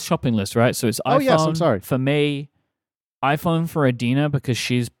my shopping list, right? So it's iPhone. Oh, yes, I'm sorry. For me, iPhone for Adina because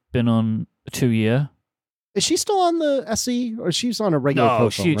she's been on a 2-year. Is she still on the SE, or she's on a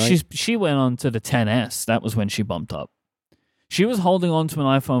regular phone, right? She went on to the 10S. That was when she bumped up. She was holding on to an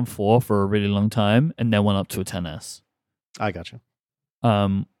iPhone 4 for a really long time and then went up to a 10S. I gotcha.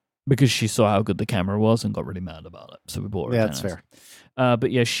 Because she saw how good the camera was and got really mad about it. So we bought her a 10S. That's fair. But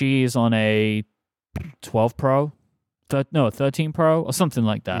yeah, she's on a 12 Pro. A 13 Pro or something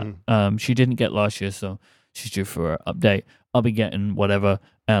like that. She didn't get last year, so she's due for an update. I'll be getting whatever,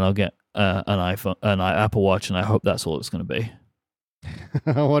 and I'll get an iPhone, an Apple Watch, and I hope that's all it's going to be.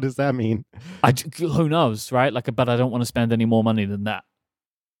 What does that mean? Who knows, right? But I don't want to spend any more money than that.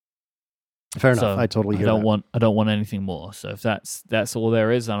 Fair enough. I totally hear that. I don't want anything more. So if that's all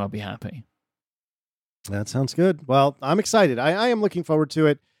there is, then I'll be happy. That sounds good. Well, I'm excited. I am looking forward to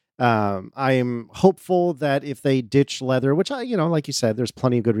it. I am hopeful that if they ditch leather, which like you said, there's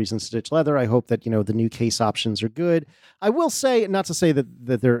plenty of good reasons to ditch leather. I hope that, the new case options are good. I will say, not to say that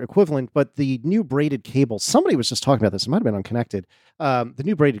they're equivalent, but the new braided cables, somebody was just talking about this. It might've been Unconnected. The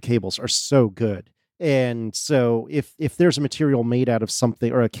new braided cables are so good. And so if there's a material made out of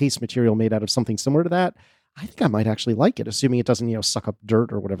something, or a case material made out of something similar to that, I think I might actually like it, assuming it doesn't, suck up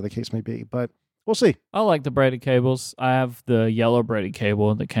dirt or whatever the case may be, but we'll see. I like the braided cables. I have the yellow braided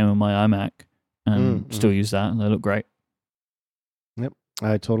cable that came in my iMac and still use that, and they look great. Yep,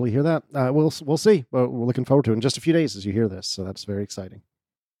 I totally hear that. We'll see. We're looking forward to it in just a few days as you hear this, so that's very exciting.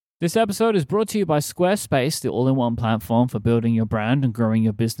 This episode is brought to you by Squarespace, the all-in-one platform for building your brand and growing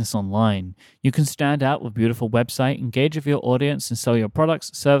your business online. You can stand out with a beautiful website, engage with your audience, and sell your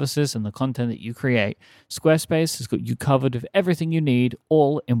products, services, and the content that you create. Squarespace has got you covered with everything you need,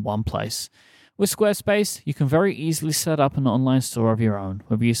 all in one place. With Squarespace, you can very easily set up an online store of your own.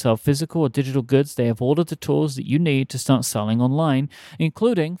 Whether you sell physical or digital goods, they have all of the tools that you need to start selling online,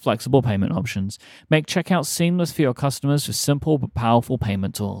 including flexible payment options. Make checkout seamless for your customers with simple but powerful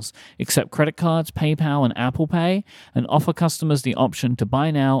payment tools. Accept credit cards, PayPal, and Apple Pay, and offer customers the option to buy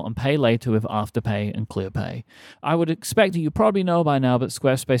now and pay later with Afterpay and ClearPay. I would expect that you probably know by now that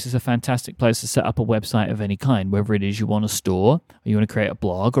Squarespace is a fantastic place to set up a website of any kind, whether it is you want a store, or you want to create a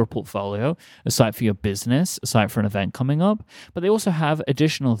blog or a portfolio, a site for your business, a site for an event coming up, but they also have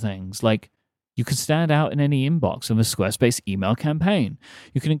additional things like you can stand out in any inbox with a Squarespace email campaign.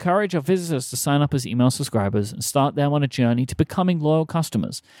 You can encourage your visitors to sign up as email subscribers and start them on a journey to becoming loyal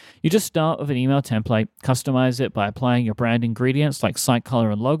customers. You just start with an email template, customize it by applying your brand ingredients like site color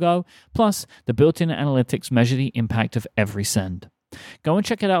and logo, plus the built-in analytics measure the impact of every send. Go and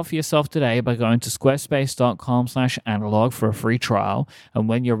check it out for yourself today by going to squarespace.com/analog for a free trial. And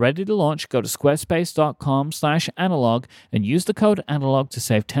when you're ready to launch, go to squarespace.com/analog and use the code analog to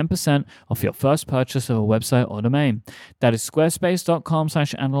save 10% off your first purchase of a website or domain. That is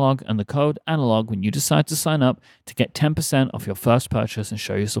squarespace.com/analog and the code analog when you decide to sign up to get 10% off your first purchase and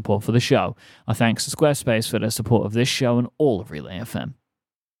show your support for the show. Our thanks to Squarespace for their support of this show and all of Relay FM.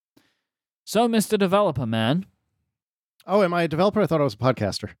 So, Mr. Developer Man. Oh, am I a developer? I thought I was a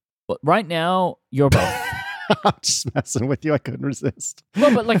podcaster. But right now, you're both. I'm just messing with you. I couldn't resist.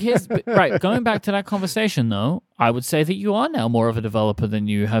 Well, but like right, going back to that conversation though, I would say that you are now more of a developer than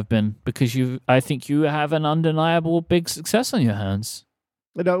you have been because I think you have an undeniable big success on your hands.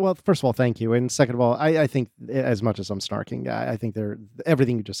 No, well, first of all, thank you. And second of all, I think as much as I'm snarking, I think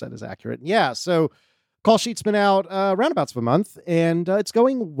everything you just said is accurate. Yeah. So Call Sheet's been out roundabouts of a month and it's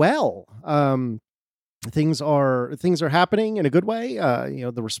going well. Things are happening in a good way.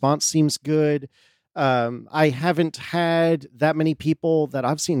 The response seems good. I haven't had that many people that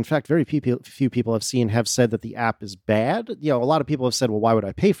I've seen. In fact, very few people I've seen have said that the app is bad. A lot of people have said, well, why would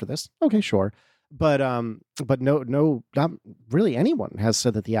I pay for this? Okay, sure. But no, not really anyone has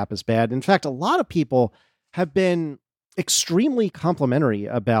said that the app is bad. In fact, a lot of people have been extremely complimentary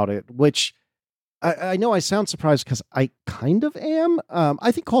about it, which I know I sound surprised because I kind of am.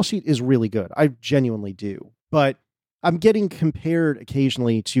 I think Call Sheet is really good. I genuinely do. But I'm getting compared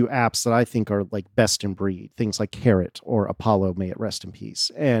occasionally to apps that I think are like best in breed. Things like Carrot or Apollo, may it rest in peace,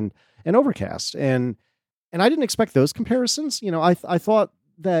 and Overcast. And I didn't expect those comparisons. I thought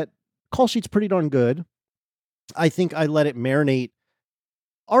that Call Sheet's pretty darn good. I think I let it marinate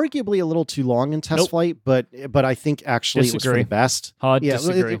arguably a little too long in test flight, but I think actually it was for the best. Hard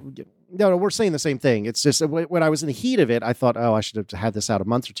disagree. No, we're saying the same thing. It's just when I was in the heat of it, I thought, oh, I should have had this out a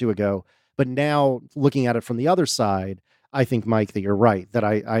month or two ago. But now looking at it from the other side, I think, Mike, that you're right, that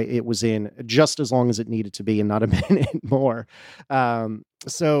it was in just as long as it needed to be and not a minute more.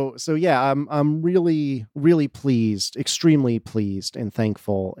 So yeah, I'm really, really pleased, extremely pleased and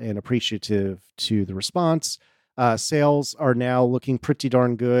thankful and appreciative to the response. Sales are now looking pretty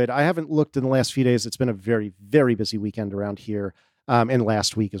darn good. I haven't looked in the last few days. It's been a very, very busy weekend around here. And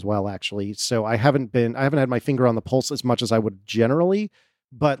last week as well, actually. So I haven't had my finger on the pulse as much as I would generally,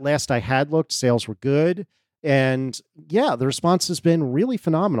 but last I had looked, sales were good. And yeah, the response has been really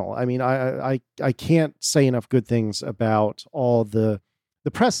phenomenal. I mean, I can't say enough good things about all the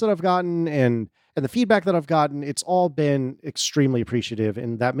press that I've gotten and the feedback that I've gotten. It's all been extremely appreciative,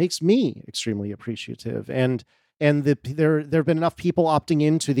 and that makes me extremely appreciative. And there have been enough people opting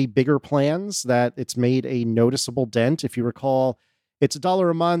into the bigger plans that it's made a noticeable dent. If you recall, it's $1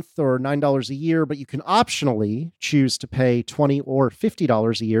 a month or $9 a year, but you can optionally choose to pay $20 or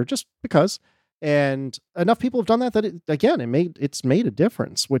 $50 a year just because. And enough people have done that it's made a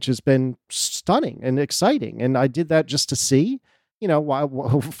difference, which has been stunning and exciting. And I did that just to see,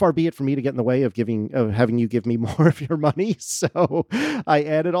 far be it for me to get in the way of having you give me more of your money. So I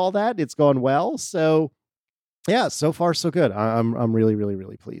added all that. It's gone well. So yeah, so far so good. I'm really, really,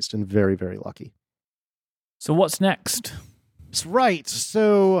 really pleased and very, very lucky. So what's next? Right.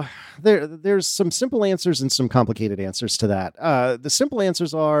 So there's some simple answers and some complicated answers to that. The simple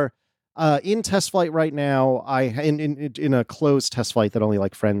answers are in test flight right now. In a closed test flight that only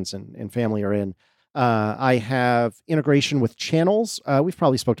like friends and family are in. I have integration with Channels. We've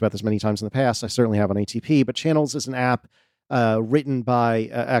probably spoke about this many times in the past. I certainly have on ATP, but Channels is an app written by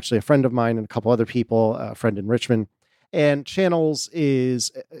actually a friend of mine and a couple other people, a friend in Richmond. And Channels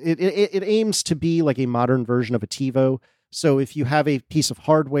it aims to be like a modern version of a TiVo. So if you have a piece of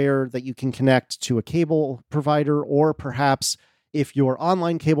hardware that you can connect to a cable provider, or perhaps if your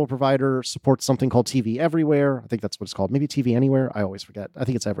online cable provider supports something called TV Everywhere, I think that's what it's called, maybe TV Anywhere, I always forget. I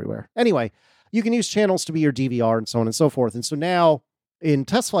think it's Everywhere. Anyway, you can use Channels to be your DVR and so on and so forth. And so now in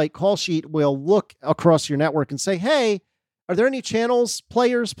test flight, Call Sheet will look across your network and say, hey, are there any Channels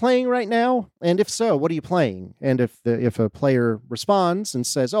players playing right now? And if so, what are you playing? And if a player responds and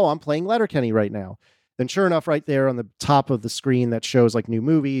says, oh, I'm playing Letterkenny right now, then sure enough, right there on the top of the screen that shows like new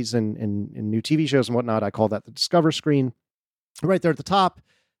movies and new TV shows and whatnot, I call that the Discover screen. Right there at the top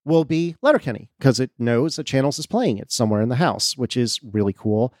will be Letterkenny because it knows that Channels is playing it somewhere in the house, which is really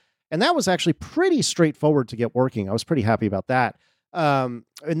cool. And that was actually pretty straightforward to get working. I was pretty happy about that. And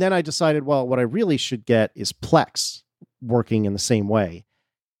then I decided, well, what I really should get is Plex working in the same way.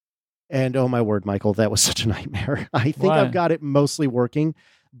 And oh my word, Michael, that was such a nightmare. I think I've got it mostly working.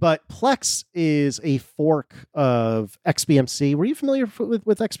 But Plex is a fork of XBMC. Were you familiar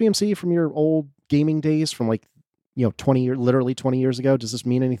with XBMC from your old gaming days from literally 20 years ago? Does this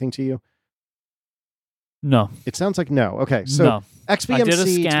mean anything to you? No, It sounds like no. Okay, so no. XBMC. I did a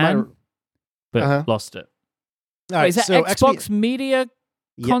scan, but lost it. All right, Wait, is that so Xbox Media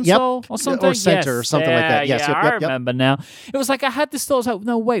Console or something? or Center or something like that. Yes, I remember now. It was like I had this thought. I was like,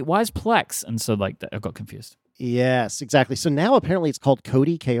 no, wait, why is Plex? And so like I got confused. Yes, exactly. So now apparently it's called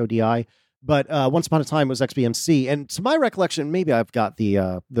Kodi, Kodi. But once upon a time it was XBMC, and to my recollection, maybe I've got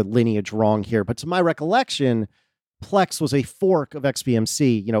the lineage wrong here, but to my recollection, Plex was a fork of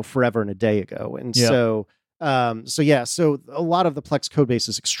XBMC, forever and a day ago, and so a lot of the Plex code base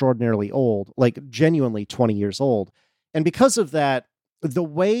is extraordinarily old, like genuinely 20 years old, and because of that, the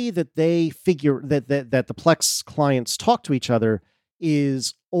way that they figure that the Plex clients talk to each other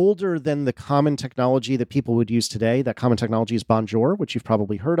is older than the common technology that people would use today. That common technology is Bonjour, which you've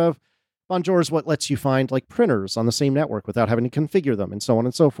probably heard of. Bonjour is what lets you find like printers on the same network without having to configure them and so on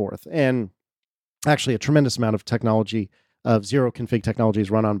and so forth. And actually a tremendous amount of technology, of zero config technologies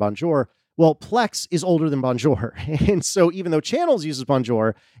run on Bonjour. Well, Plex is older than Bonjour. And so even though Channels uses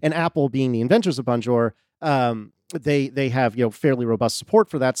Bonjour and Apple being the inventors of Bonjour, they have, fairly robust support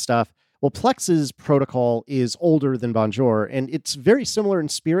for that stuff. Well, Plex's protocol is older than Bonjour, and it's very similar in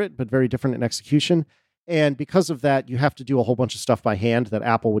spirit, but very different in execution. And because of that, you have to do a whole bunch of stuff by hand that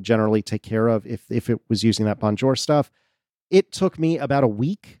Apple would generally take care of if it was using that Bonjour stuff. It took me about a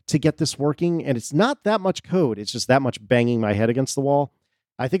week to get this working, and it's not that much code. It's just that much banging my head against the wall.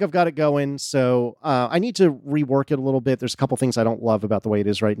 I think I've got it going, so I need to rework it a little bit. There's a couple things I don't love about the way it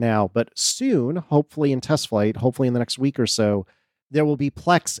is right now, but soon, hopefully in test flight, hopefully in the next week or so, there will be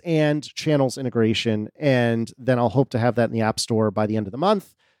Plex and Channels integration, and then I'll hope to have that in the App Store by the end of the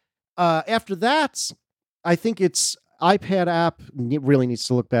month. After that, I think it's iPad app really needs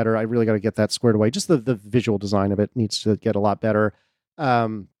to look better. I really got to get that squared away. Just the visual design of it needs to get a lot better.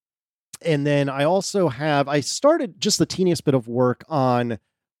 And then I started just the teeniest bit of work on,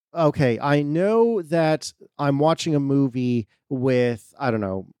 okay, I know that I'm watching a movie with, I don't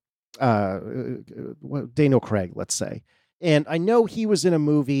know, Daniel Craig, let's say. And I know he was in a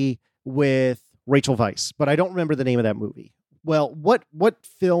movie with Rachel Weisz, but I don't remember the name of that movie. Well, what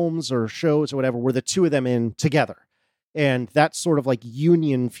films or shows or whatever were the two of them in together? And that sort of like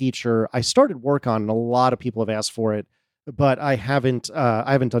union feature I started work on, and a lot of people have asked for it, but I haven't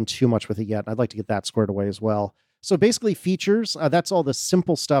done too much with it yet. I'd like to get that squared away as well. So basically features, that's all the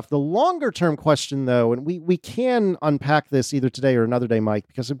simple stuff. The longer term question though, and we can unpack this either today or another day, Mike,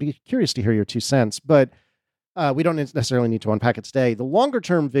 because I'd be curious to hear your 2 cents, but we don't necessarily need to unpack it today. The longer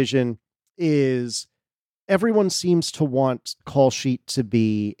term vision is everyone seems to want Call Sheet to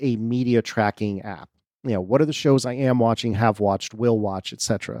be a media tracking app. What are the shows I am watching, have watched, will watch,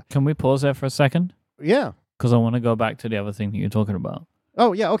 etc. Can we pause there for a second? Yeah. Because I want to go back to the other thing that you're talking about.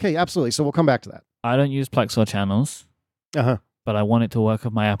 Oh, yeah. Okay, absolutely. So we'll come back to that. I don't use Plex or Channels, but I want it to work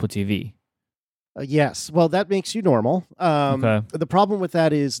with my Apple TV. Yes. Well, that makes you normal. Okay. The problem with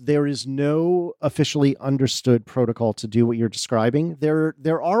that is there is no officially understood protocol to do what you're describing.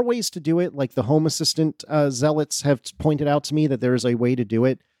 There are ways to do it, like the Home Assistant zealots have pointed out to me that there is a way to do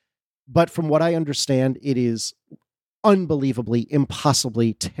it. But from what I understand, it is unbelievably,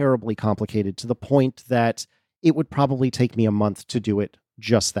 impossibly, terribly complicated to the point that it would probably take me a month to do it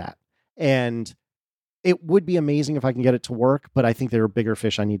just that. And it would be amazing if I can get it to work, but I think there are bigger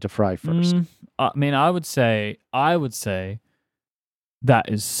fish I need to fry first. I mean, I would say that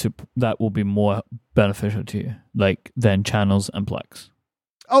will be more beneficial to you, like than Channels and Plex.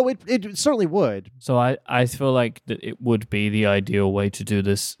 Oh, it certainly would. So I feel like that it would be the ideal way to do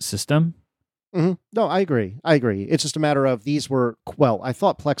this system. Mm-hmm. No, I agree. It's just a matter of I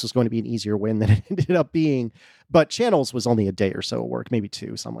thought Plex was going to be an easier win than it ended up being, but Channels was only a day or so of work, maybe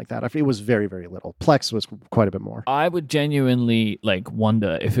 2, something like that. It was very, very little. Plex was quite a bit more. I would genuinely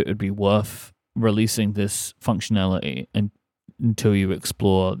wonder if it would be worth releasing this functionality until you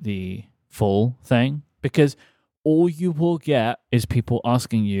explore the full thing, because all you will get is people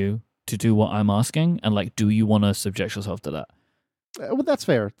asking you to do what I'm asking, and do you want to subject yourself to that? Well, that's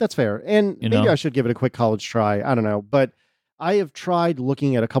fair. And maybe I should give it a quick college try. I don't know. But I have tried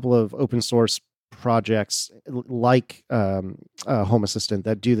looking at a couple of open source projects like Home Assistant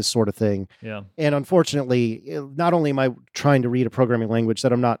that do this sort of thing. Yeah. And unfortunately, not only am I trying to read a programming language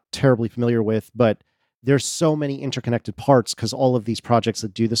that I'm not terribly familiar with, but there's so many interconnected parts because all of these projects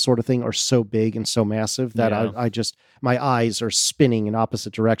that do this sort of thing are so big and so massive that I just, my eyes are spinning in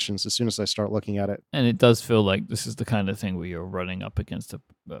opposite directions as soon as I start looking at it. And it does feel like this is the kind of thing where you're running up against a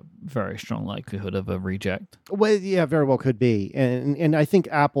very strong likelihood of a reject. Well, yeah, very well could be. And I think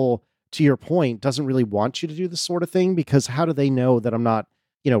Apple, to your point, doesn't really want you to do this sort of thing, because how do they know that I'm not,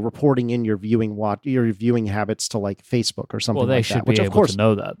 reporting in your viewing habits to Facebook or something like that? Well, they should be able to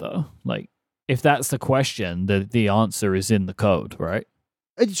know that though. if that's the question, the answer is in the code, right?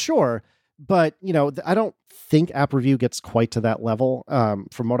 Sure, but I don't think app review gets quite to that level,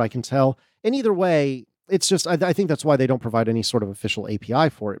 from what I can tell. And either way, it's just I think that's why they don't provide any sort of official API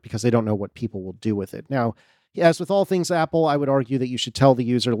for it, because they don't know what people will do with it. Now, as with all things Apple, I would argue that you should tell the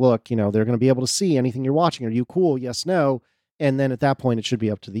user, look, they're going to be able to see anything you're watching. Are you cool? Yes, no. And then at that point, it should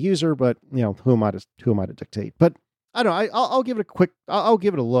be up to the user. But who am I to dictate? But I don't know. I'll give it a I'll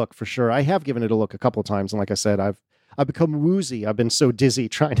give it a look for sure. I have given it a look a couple of times, and like I said, I've become woozy. I've been so dizzy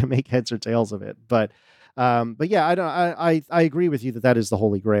trying to make heads or tails of it. But yeah, I agree with you that is the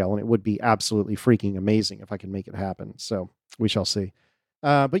holy grail, and it would be absolutely freaking amazing if I could make it happen. So we shall see.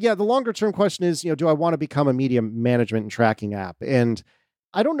 But yeah, the longer term question is, do I want to become a media management and tracking app? And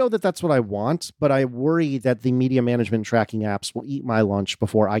I don't know that that's what I want, but I worry that the media management and tracking apps will eat my lunch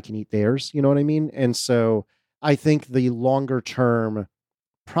before I can eat theirs. You know what I mean? And so I think the longer term,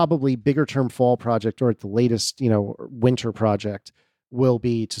 probably bigger term fall project, or at the latest, winter project, will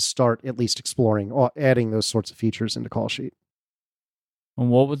be to start at least exploring or adding those sorts of features into Call Sheet. And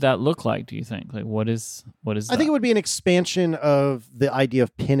what would that look like, do you think? Like, what is that? I think it would be an expansion of the idea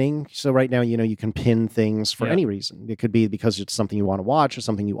of pinning. So right now, you can pin things for any reason. It could be because it's something you want to watch or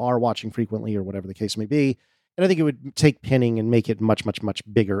something you are watching frequently or whatever the case may be. And I think it would take pinning and make it much, much, much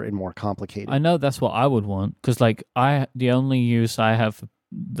bigger and more complicated. I know that's what I would want, because the only use I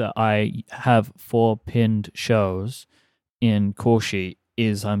have for pinned shows in Call Sheet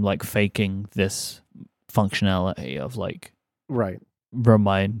is I'm like faking this functionality of like, right,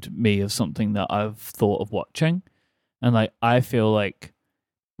 remind me of something that I've thought of watching. And like, I feel like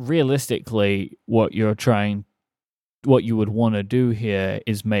realistically what you would want to do here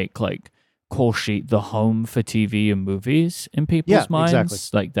is make like Call Sheet the home for TV and movies in people's minds.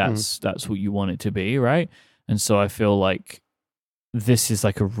 Exactly. Like that's what you want it to be, right? And so I feel like this is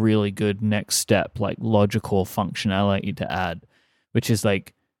like a really good next step, like logical functionality to add, which is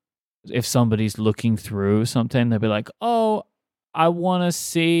like, if somebody's looking through something, they'll be like, oh, I want to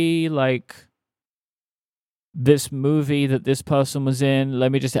see like this movie that this person was in.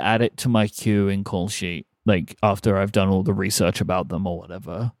 Let me just add it to my queue in Call Sheet, like after I've done all the research about them or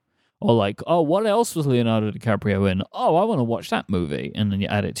whatever. Or like, oh, what else was Leonardo DiCaprio in? Oh, I want to watch that movie. And then you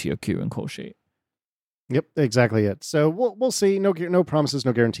add it to your queue in Call Sheet. Yep, exactly it. So we'll see. No promises,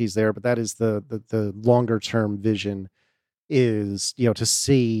 no guarantees there, but that is the longer term vision, is to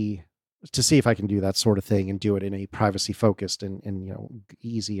see if I can do that sort of thing and do it in a privacy focused and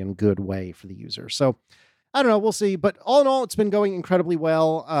easy and good way for the user. So I don't know, we'll see. But all in all, it's been going incredibly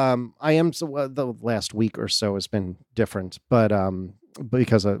well. The last week or so has been different, but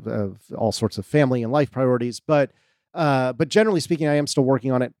because of all sorts of family and life priorities. But generally speaking, I am still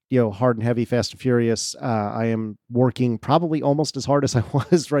working on it, hard and heavy, fast and furious. I am working probably almost as hard as I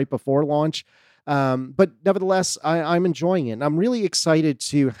was right before launch. But nevertheless, I'm enjoying it. And I'm really excited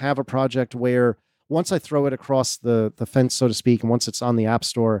to have a project where once I throw it across the fence, so to speak, and once it's on the App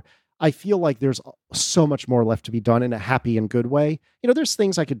Store, I feel like there's so much more left to be done in a happy and good way. There's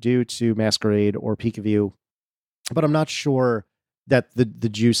things I could do to Masquerade or Peekaview, but I'm not sure that the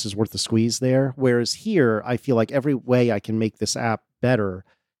juice is worth the squeeze there. Whereas here, I feel like every way I can make this app better,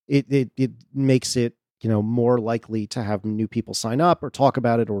 it makes it more likely to have new people sign up or talk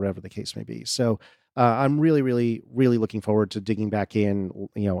about it or whatever the case may be. So I'm really, really, really looking forward to digging back in,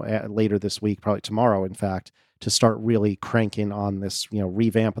 later this week, probably tomorrow, in fact, to start really cranking on this,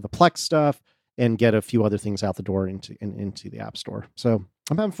 revamp of the Plex stuff and get a few other things out the door into the App Store. So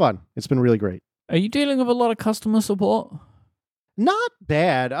I'm having fun. It's been really great. Are you dealing with a lot of customer support? Not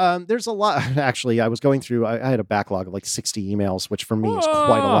bad. There's a lot. Actually, I was going through, I had a backlog of like 60 emails, which for me is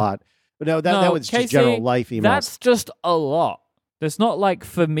quite a lot. But no, that was Casey, just general life emails. That's just a lot. It's not like,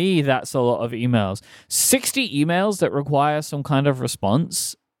 for me, that's a lot of emails. 60 emails that require some kind of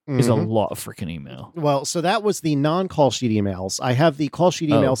response is a lot of freaking email. Well, so that was the non-Call Sheet emails. I have the Call Sheet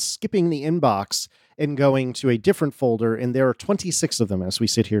emails skipping the inbox and going to a different folder, and there are 26 of them as we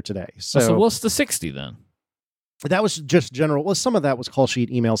sit here today. So what's the 60 then? That was just general. Well, some of that was Call Sheet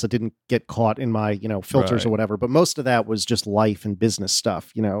emails that didn't get caught in my, filters or whatever. But most of that was just life and business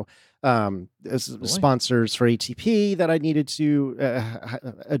stuff, sponsors for ATP that I needed to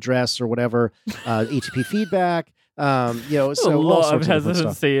address or whatever, ATP feedback. There's so a lot of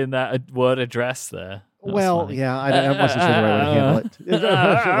hesitancy in that word address there. Yeah, I wasn't sure the right way to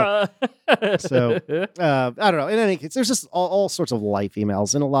handle it. So, I don't know. In any case, there's just all sorts of life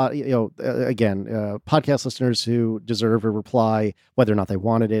emails and a lot, again, podcast listeners who deserve a reply, whether or not they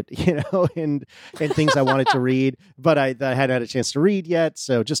wanted it, and things I wanted to read, but I hadn't had a chance to read yet.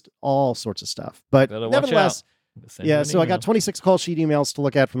 So just all sorts of stuff. But nevertheless, Yeah, so I got 26 call sheet emails to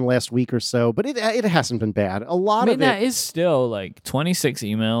look at from the last week or so, but it hasn't been bad. A lot of that is still like 26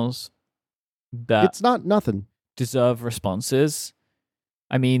 emails that it's not nothing. Deserve responses.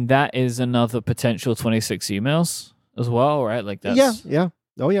 I mean, that is another potential 26 emails as well, right? Like that's yeah.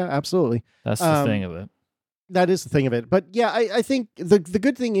 Oh yeah, absolutely. That's the thing of it. That is the thing of it. But yeah, I think the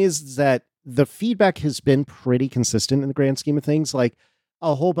good thing is that the feedback has been pretty consistent in the grand scheme of things. Like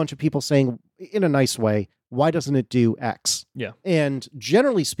a whole bunch of people saying in a nice way, why doesn't it do X? Yeah. And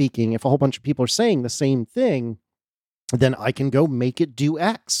generally speaking, if a whole bunch of people are saying the same thing, then I can go make it do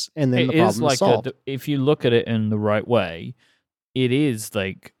X. And then the problem is solved. If you look at it in the right way, it is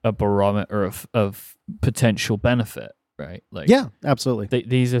like a barometer of potential benefit, right? Like, yeah, absolutely.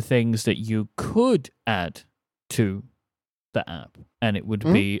 These are things that you could add to the app, and it would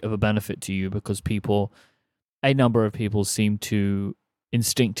be of a benefit to you because a number of people seem to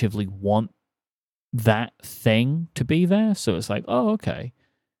instinctively want that thing to be there. So it's like, oh, okay,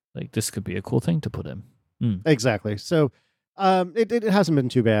 like this could be a cool thing to put in. Exactly. So it hasn't been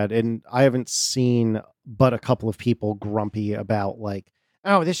too bad, and I haven't seen but a couple of people grumpy about like,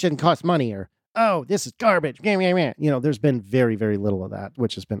 oh, this shouldn't cost money, or oh, this is garbage. You know, there's been very, very little of that,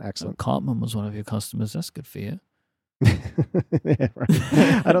 which has been excellent. Cartman was one of your customers. That's good for you. Yeah,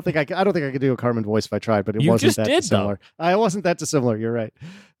 right. I don't think I could do a Cartman voice if I tried, but it wasn't that dissimilar. I wasn't that dissimilar. You're right.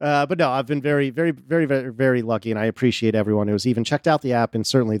 But no, I've been very, very, very, very, very lucky, and I appreciate everyone who's even checked out the app, and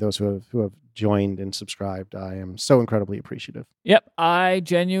certainly those who have joined and subscribed. I am so incredibly appreciative. Yep, I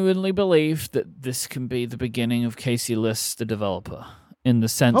genuinely believe that this can be the beginning of Casey Liss, the developer, in the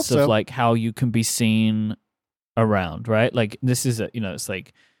sense of like how you can be seen around, right? Like this is it's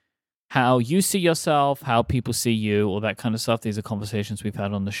like how you see yourself, how people see you, all that kind of stuff. These are conversations we've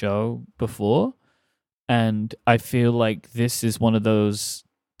had on the show before. And I feel like this is one of those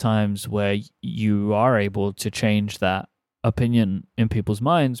times where you are able to change that opinion in people's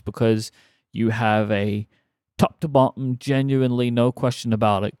minds because you have a top to bottom, genuinely, no question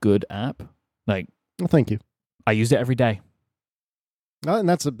about it, good app. Like, well, thank you. I use it every day. And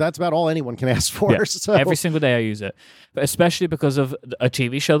that's about all anyone can ask for. Yeah, so. Every single day I use it, but especially because of a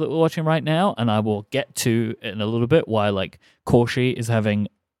TV show that we're watching right now, and I will get to in a little bit why like Corshi is having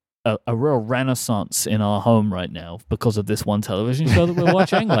a real renaissance in our home right now because of this one television show that we're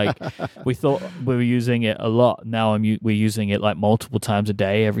watching. Like we thought we were using it a lot. Now we're using it like multiple times a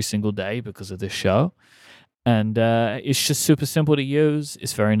day, every single day because of this show. And it's just super simple to use.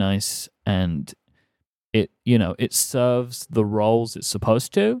 It's very nice. And it serves the roles it's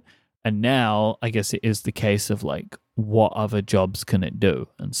supposed to. And now I guess it is the case of like, what other jobs can it do?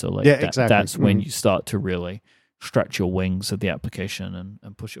 And so like exactly. That's when you start to really stretch your wings of the application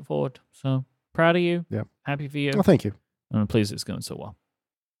and push it forward. So proud of you. Yeah. Happy for you. Well, thank you. And I'm pleased it's going so well.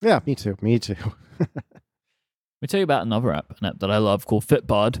 Yeah, me too. Me too. Let me tell you about another app, an app that I love called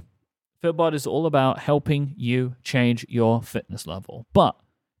Fitbod. Fitbod is all about helping you change your fitness level. But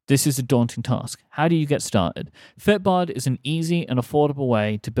this is a daunting task. How do you get started? Fitbod is an easy and affordable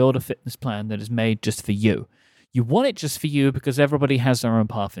way to build a fitness plan that is made just for you. You want it just for you because everybody has their own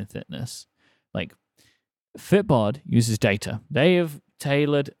path in fitness. Like, Fitbod uses data. They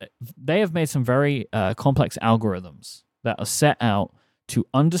have made some very complex algorithms that are set out to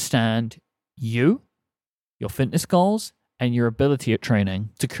understand you, your fitness goals, and your ability at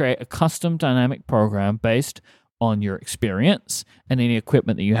training to create a custom dynamic program based on your experience and any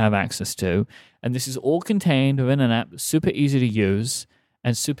equipment that you have access to. And this is all contained within an app that's super easy to use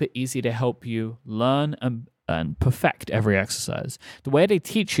and super easy to help you learn and perfect every exercise. The way they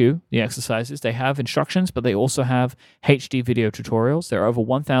teach you the exercises, they have instructions, but they also have HD video tutorials. There are over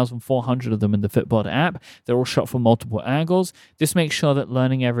 1,400 of them in the Fitbod app. They're all shot from multiple angles. This makes sure that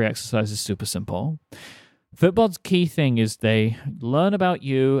learning every exercise is super simple. Fitbod's key thing is they learn about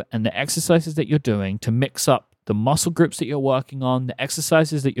you and the exercises that you're doing to mix up the muscle groups that you're working on, the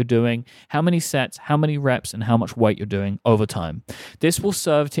exercises that you're doing, how many sets, how many reps, and how much weight you're doing over time. This will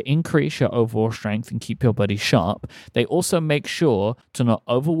serve to increase your overall strength and keep your body sharp. They also make sure to not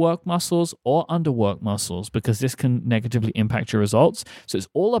overwork muscles or underwork muscles because this can negatively impact your results. So it's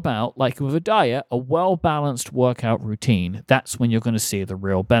all about, like with a diet, a well-balanced workout routine. That's when you're going to see the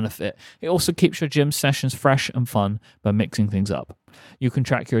real benefit. It also keeps your gym sessions fresh and fun by mixing things up. You can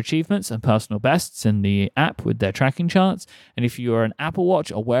track your achievements and personal bests in the app with their tracking charts. And if you are an Apple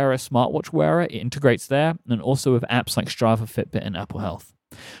Watch or wearer, smartwatch wearer, it integrates there, and also with apps like Strava, Fitbit, and Apple Health.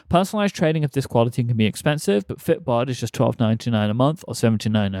 Personalized trading of this quality can be expensive, but Fitbod is just $12.99 a month or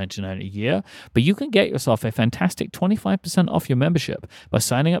 $79.99 a year. But you can get yourself a fantastic 25% off your membership by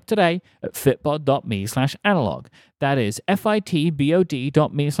signing up today at fitbod.me/analog. That is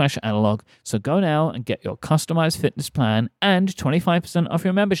fitbod.me/analog. So go now and get your customized fitness plan and 25% off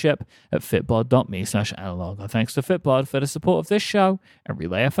your membership at fitbod.me/analog. Our thanks to Fitbod for the support of this show and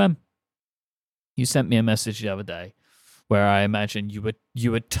Relay FM. You sent me a message the other day where I imagine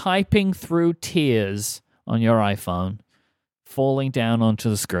you were typing through tears on your iPhone, falling down onto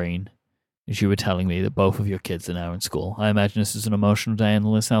the screen as you were telling me that both of your kids are now in school. I imagine this is an emotional day in the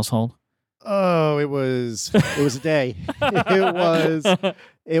List household. Oh, it was a day.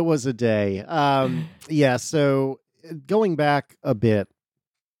 it was a day. Yeah. So going back a bit,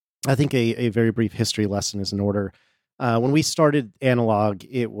 I think a very brief history lesson is in order. When we started Analog,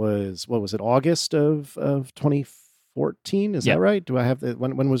 it was, what was it, August of 2014? Is that right? Do I have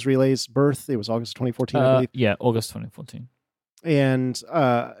when was Relay's birth? It was August 2014, I believe. Yeah, August 2014. And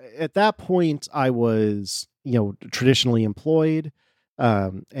at that point, I was, traditionally employed.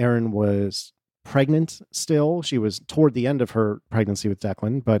 Erin was pregnant still. She was toward the end of her pregnancy with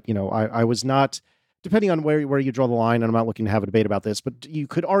Declan, but I was not, depending on where you draw the line, and I'm not looking to have a debate about this, but you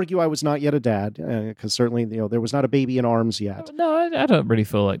could argue I was not yet a dad, because certainly, there was not a baby in arms yet. No, I don't really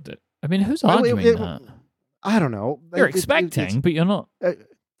feel like that. I mean, who's arguing that? I don't know. You're expecting, but you're not.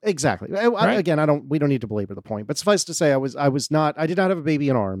 Exactly. Right? Again, we don't need to belabor the point, but suffice to say, I did not have a baby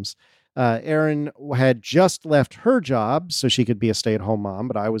in arms. Erin had just left her job so she could be a stay-at-home mom,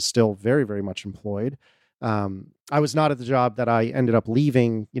 but I was still very, very much employed. I was not at the job that I ended up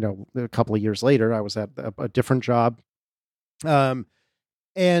leaving, a couple of years later. I was at a different job.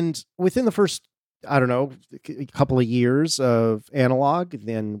 And within the first, I don't know, a couple of years of Analog,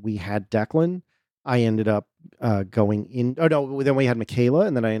 then we had Declan. I ended up going in. Oh, no, then we had Michaela,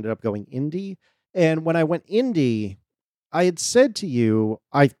 and then I ended up going indie. And when I went indie, I had said to you,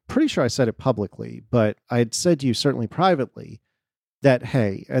 I'm pretty sure I said it publicly, but I had said to you certainly privately that,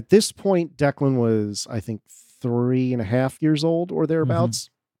 hey, at this point, Declan was, I think, 3.5 years old or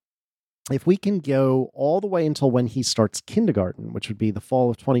thereabouts. Mm-hmm. If we can go all the way until when he starts kindergarten, which would be the fall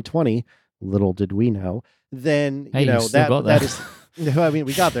of 2020, little did we know, then, that is, I mean,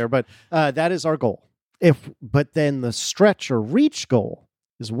 we got there, but that is our goal. But then the stretch or reach goal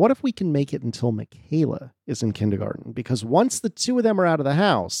is, what if we can make it until Michaela is in kindergarten? Because once the two of them are out of the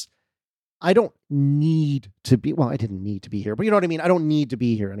house, I don't need to be, I didn't need to be here, but you know what I mean? I don't need to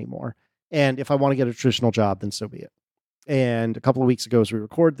be here anymore. And if I want to get a traditional job, then so be it. And a couple of weeks ago, as we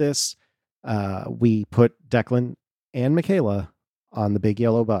record this, we put Declan and Michaela on the big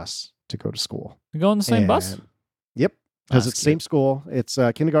yellow bus to go to school. You go on the same bus? Yep. Because it's the same school. It's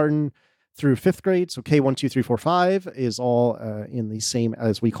kindergarten through 5th grade. So K1, 2, 3, 4, 5 is all in the same,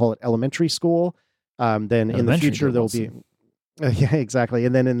 as we call it, elementary school. Then in the future, there'll be, yeah, exactly.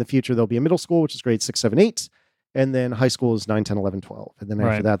 And then in the future, there'll be a middle school, which is grades 6, 7, 8. And then high school is 9, 10, 11, 12. And then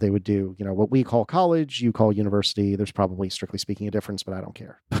after that, they would do, what we call college, you call university. There's probably, strictly speaking, a difference, but I don't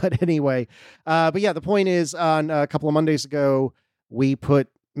care. But anyway, but yeah, the point is, on a couple of Mondays ago, we put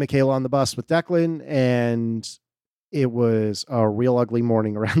Michaela on the bus with Declan, and it was a real ugly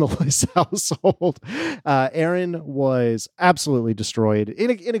morning around the Lewis household. Erin was absolutely destroyed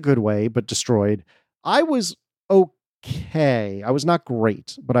in a good way, but destroyed. I was okay. I was not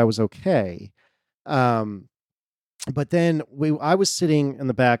great, but I was okay. But then I was sitting in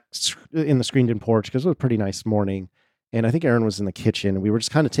the back in the screened-in porch because it was a pretty nice morning, and I think Erin was in the kitchen. And we were just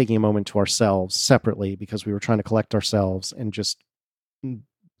kind of taking a moment to ourselves separately because we were trying to collect ourselves and just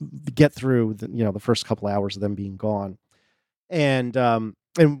get through the first couple hours of them being gone. And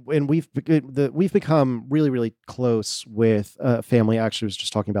we've become really, really close with family. Actually, I was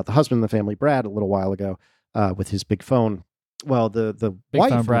just talking about the husband of the family, Brad, a little while ago, with his big phone. Well, the Big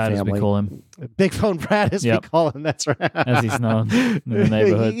wife Phone Brad, of the family, as we call him. Big Phone Brad, as we call him. That's right. As he's known in the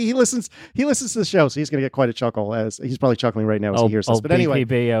neighborhood. He listens to the show, so he's going to get quite a chuckle. As he's probably chuckling right now as he hears this. But anyway,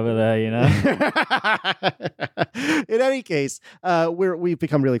 BPB over there, In any case, we've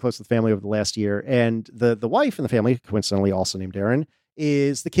become really close with the family over the last year, and the wife in the family, coincidentally also named Erin,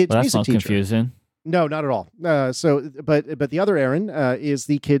 is the kid's music teacher. That's not confusing. No, not at all. But the other Erin is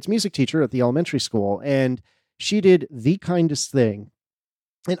the kid's music teacher at the elementary school, and she did the kindest thing.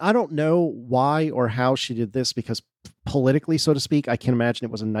 And I don't know why or how she did this, because politically, so to speak, I can imagine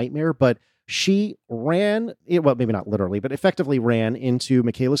it was a nightmare, but she ran, well, maybe not literally, but effectively ran into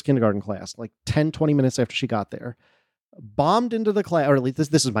Michaela's kindergarten class like 10, 20 minutes after she got there, bombed into the class, or at least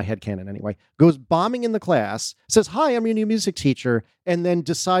this is my headcanon anyway, goes bombing in the class, says, "Hi, I'm your new music teacher," and then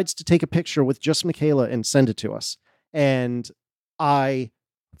decides to take a picture with just Michaela and send it to us. And I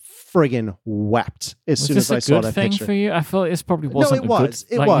friggin' wept as Was soon this as I a saw good that thing picture. for you? I feel it probably No, wasn't. it was.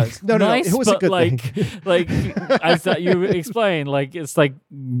 It was. No, nice, it was a but good like, thing. like as that you explained, like it's like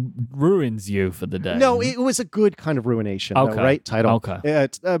ruins you for the day. No, you know? it was a good kind of ruination, Okay. though, right? Title. Okay.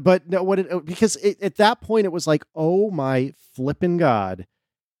 Yeah, but no, because at that point it was like, oh my flippin' God.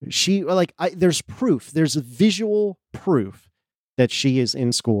 There's proof. There's visual proof that she is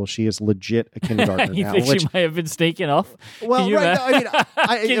in school. She is legit a kindergartner You now. think she might have been sneaking off? Well, Can you right. ima- No,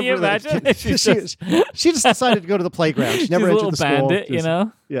 I mean, Can you imagine? She just decided to go to the playground. She never She's a entered little the school. bandit, you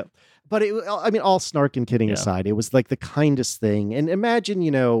know? Yeah. But all snark and kidding aside, it was like the kindest thing. And imagine,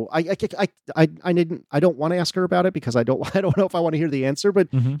 I don't want to ask her about it because I don't know if I want to hear the answer. But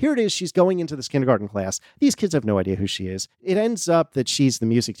here it is. She's going into this kindergarten class. These kids have no idea who she is. It ends up that she's the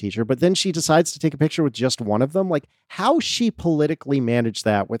music teacher, but then she decides to take a picture with just one of them. Like how she politically managed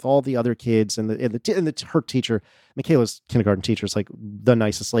that with all the other kids and her teacher, Michaela's kindergarten teacher, is like the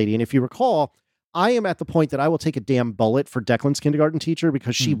nicest lady. And if you recall, I am at the point that I will take a damn bullet for Declan's kindergarten teacher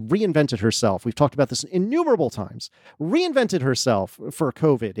because she reinvented herself. We've talked about this innumerable times. Reinvented herself for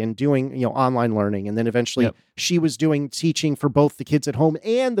COVID and doing, online learning. And then eventually she was doing teaching for both the kids at home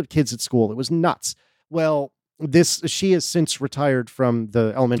and the kids at school. It was nuts. Well, she has since retired from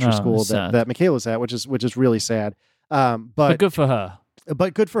the elementary school that Michaela's at, which is really sad. But good for her.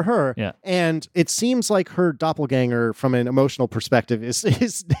 But good for her. Yeah. And it seems like her doppelganger from an emotional perspective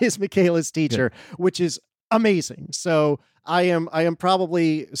is Michaela's teacher, which is amazing. So I am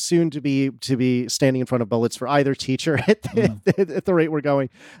probably soon to be standing in front of bullets for either teacher at the rate we're going.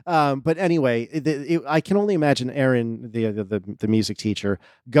 But anyway, I can only imagine Erin, the music teacher,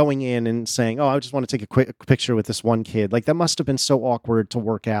 going in and saying, "Oh, I just want to take a quick picture with this one kid." Like that must have been so awkward to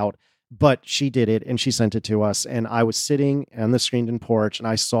work out. But she did it and she sent it to us. And I was sitting on the screened-in porch and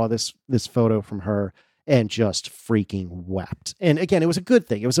I saw this photo from her and just freaking wept. And again, it was a good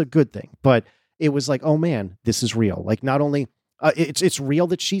thing. It was a good thing. But it was like, oh man, this is real. Like not only it's real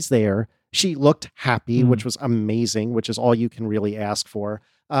that she's there. She looked happy, which was amazing, which is all you can really ask for.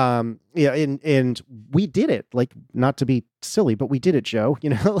 And we did it. Like not to be silly, but we did it, Joe.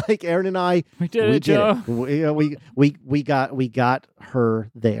 Like Aaron and I, we did it, Joe. We got her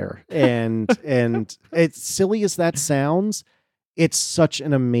there, and it's silly as that sounds, it's such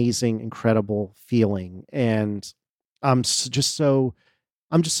an amazing, incredible feeling, and I'm just so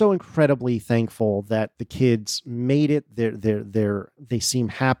incredibly thankful that the kids made it. They seem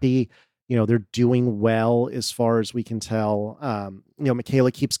happy. They're doing well as far as we can tell.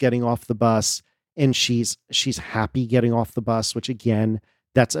 Michaela keeps getting off the bus and she's happy getting off the bus, which again,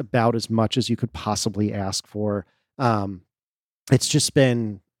 that's about as much as you could possibly ask for. We've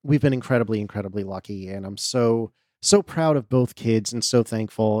been incredibly, incredibly lucky, and I'm so proud of both kids and so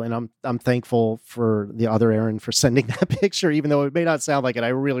thankful. And I'm thankful for the other Aaron for sending that picture, even though it may not sound like it. I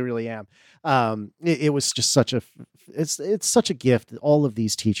really, really am. It was just it's such a gift. All of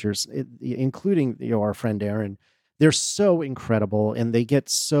these teachers, including our friend Aaron, they're so incredible and they get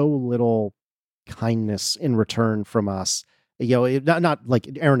so little kindness in return from us. Not like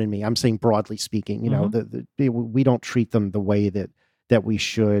Aaron and me. I'm saying broadly speaking. We don't treat them the way that we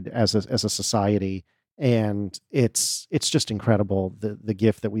should as a society. And it's just incredible the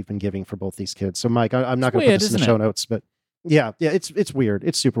gift that we've been giving for both these kids. So Mike, I'm not going to put this in the show notes, but yeah, it's weird.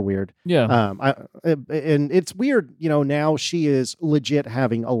 It's super weird. Yeah. And it's weird. Now she is legit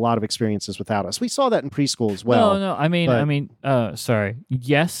having a lot of experiences without us. We saw that in preschool as well. No. I mean, sorry.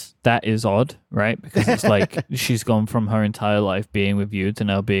 Yes, that is odd, right? Because it's like she's gone from her entire life being with you to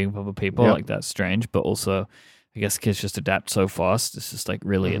now being with other people. Yep. Like that's strange, but also, I guess kids just adapt so fast. It's just like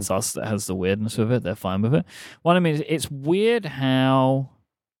really, it's us that has the weirdness with it. They're fine with it. What I mean is, it's weird how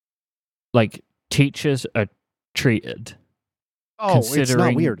like teachers are treated. Oh, it's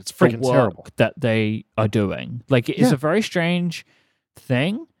not weird. It's freaking terrible that they are doing. Like it is a very strange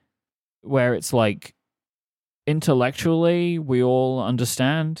thing where it's like intellectually we all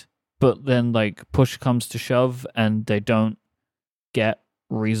understand, but then like push comes to shove and they don't get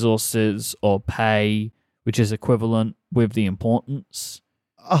resources or pay which is equivalent with the importance.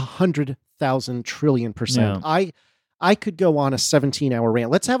 100,000 trillion %. Yeah. I could go on a 17-hour rant.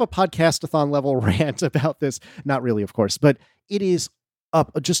 Let's have a podcastathon level rant about this. Not really, of course, but it is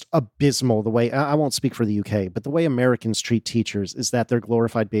just abysmal the way, I won't speak for the UK, but the way Americans treat teachers is that they're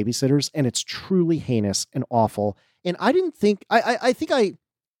glorified babysitters, and it's truly heinous and awful. And I didn't think, I think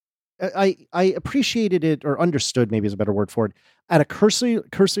I appreciated it, or understood, maybe is a better word for it, at a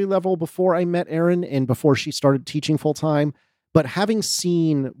cursory level before I met Erin and before she started teaching full time. But having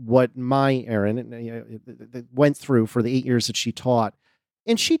seen what my Erin went through for the 8 years that she taught,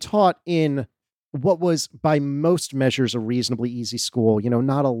 and she taught in what was by most measures a reasonably easy school.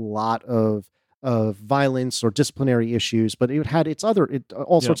 Not a lot of violence or disciplinary issues, but it had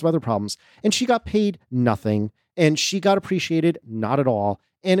all sorts of other problems. And she got paid nothing, and she got appreciated not at all.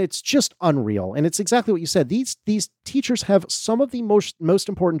 And it's just unreal. And it's exactly what you said. These teachers have some of the most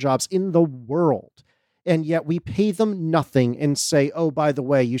important jobs in the world. And yet we pay them nothing and say, oh, by the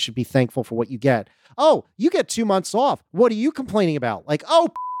way, you should be thankful for what you get. Oh, you get 2 months off. What are you complaining about? Like, oh,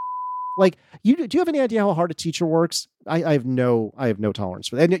 like do you have any idea how hard a teacher works? I have no tolerance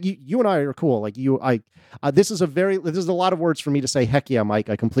for that. And you and I are cool. Like this is a lot of words for me to say, heck yeah, Mike,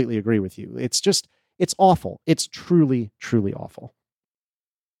 I completely agree with you. It's awful. It's truly, truly awful.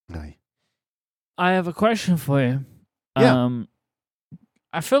 I have a question for you. Yeah.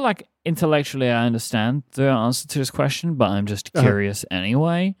 I feel like intellectually I understand the answer to this question, but I'm just curious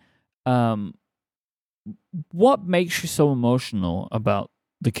anyway. What makes you so emotional about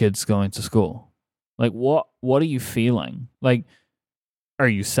the kids going to school? Like, what are you feeling? Like, are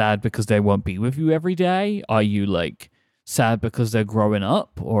you sad because they won't be with you every day? Are you like sad because they're growing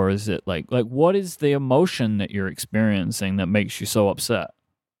up? Or is it like what is the emotion that you're experiencing that makes you so upset?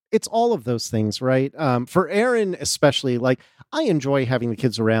 It's all of those things, right? For Aaron, especially, like, I enjoy having the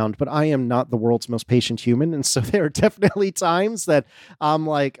kids around, but I am not the world's most patient human. And so there are definitely times that I'm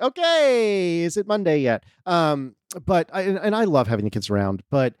like, okay, is it Monday yet? But I love having the kids around,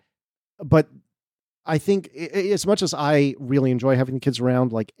 but I think as much as I really enjoy having the kids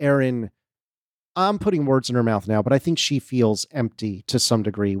around, like Aaron, I'm putting words in her mouth now, but I think she feels empty to some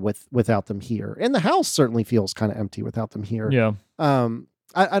degree without them here. And the house certainly feels kind of empty without them here. Yeah.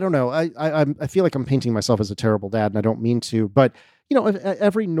 I don't know. I feel like I'm painting myself as a terrible dad, and I don't mean to. But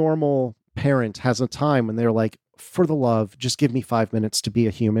every normal parent has a time when they're like, for the love, just give me 5 minutes to be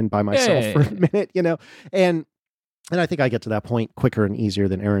a human by myself for a minute, And I think I get to that point quicker and easier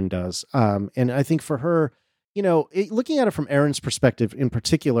than Erin does. And I think for her, looking at it from Erin's perspective in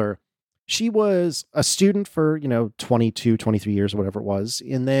particular, she was a student for 22, 23 years or whatever it was,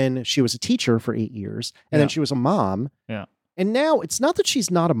 and then she was a teacher for 8 years, and then she was a mom. Yeah. And now it's not that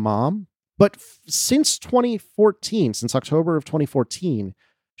she's not a mom, but since 2014, since October of 2014,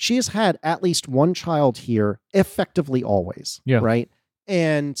 she has had at least one child here effectively always. Yeah. Right.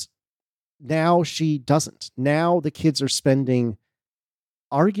 And now she doesn't. Now the kids are spending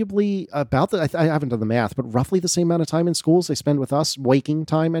arguably about I haven't done the math, but roughly the same amount of time in schools they spend with us, waking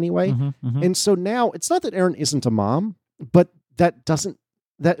time anyway. Mm-hmm, mm-hmm. And so now it's not that Erin isn't a mom, but that doesn't,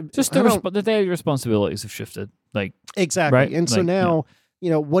 that just the daily responsibilities have shifted. Like, exactly. Right? And so now,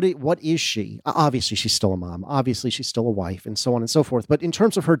 what is she? Obviously, she's still a mom. Obviously, she's still a wife, and so on and so forth. But in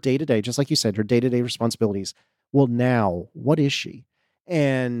terms of her day-to-day, just like you said, her day-to-day responsibilities, well, now, what is she?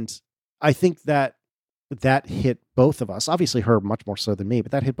 And I think that hit both of us, obviously her much more so than me,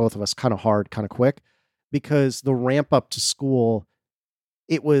 but that hit both of us kind of hard, kind of quick, because the ramp up to school,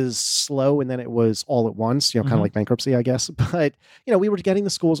 it was slow and then it was all at once, kind of like bankruptcy, I guess. But, we were getting the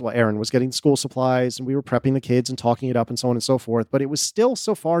schools, Aaron was getting school supplies and we were prepping the kids and talking it up and so on and so forth. But it was still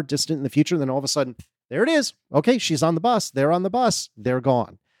so far distant in the future. And then all of a sudden, there it is. Okay, she's on the bus. They're on the bus. They're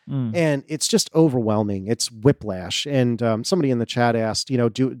gone. And it's just overwhelming. It's whiplash. And somebody in the chat asked,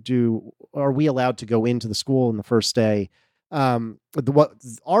 are we allowed to go into the school on the first day? What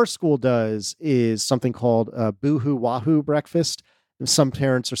our school does is something called Boohoo Wahoo breakfast. Some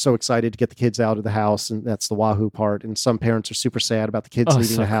parents are so excited to get the kids out of the house, and that's the wahoo part. And some parents are super sad about the kids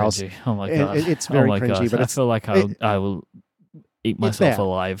leaving the house. Cringy. Oh my god, it's very cringy. But I feel like I will eat myself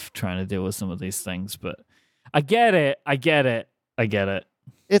alive trying to deal with some of these things. But I get it.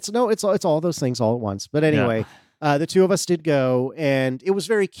 It's all those things all at once. But anyway, the two of us did go, and it was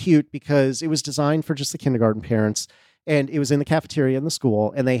very cute because it was designed for just the kindergarten parents. And it was in the cafeteria in the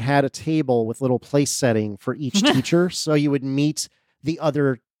school, and they had a table with little place setting for each teacher, so you would meet the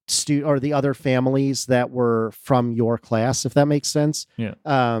other the other families that were from your class, if that makes sense. Yeah.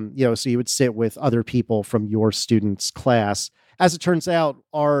 So you would sit with other people from your student's class. As it turns out,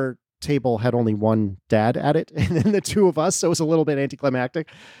 our table had only one dad at it, and then the two of us, so it was a little bit anticlimactic.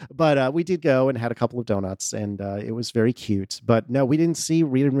 But we did go and had a couple of donuts, and it was very cute. But no, we didn't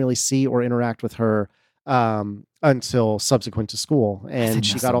really see or interact with her until subsequent to school, and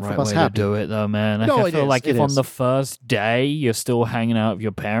she got off the bus happy. To do it though, man. No, I feel like if on the first day you're still hanging out with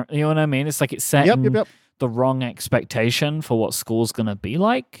your parents, you know what I mean? It's like it's setting the wrong expectation for what school's gonna be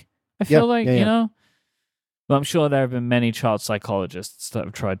like. I feel But I'm sure there have been many child psychologists that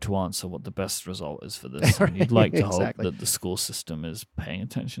have tried to answer what the best result is for this. And you'd like to hope that the school system is paying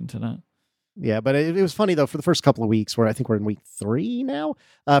attention to that. Yeah, but it was funny though. For the first couple of weeks, where I think we're in week 3 now.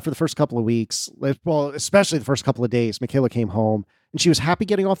 For the first couple of weeks, well, especially the first couple of days, Michaela came home and she was happy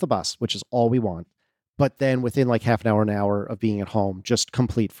getting off the bus, which is all we want. But then within like half an hour of being at home, just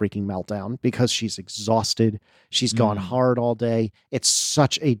complete freaking meltdown because she's exhausted. She's gone hard all day. It's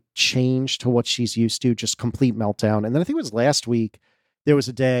such a change to what she's used to, just complete meltdown. And then I think it was last week, there was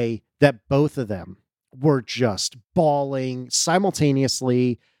a day that both of them were just bawling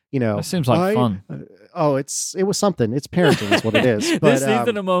simultaneously. That seems like fun. It was something. It's parenting is what it is. But, these are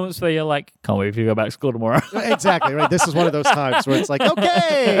the moments where you're like, can't wait for you to go back to school tomorrow. Exactly, right? This is one of those times where it's like,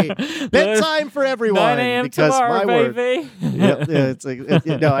 okay, bedtime for everyone. 9 a.m. because tomorrow, my baby. it's like,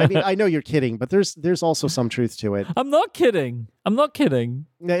 no, I mean, I know you're kidding, but there's also some truth to it. I'm not kidding. I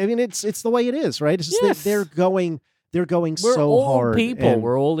mean, it's the way it is, right? It's just Yes. they're going We're so all hard. people.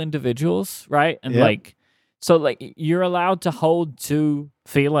 We're all individuals, right? And so you're allowed to hold two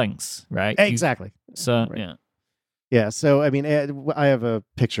feelings, right? Exactly. Yeah. Yeah, so I mean, I have a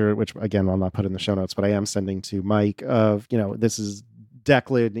picture, which again I'll not put in the show notes, but I am sending to Mike of this is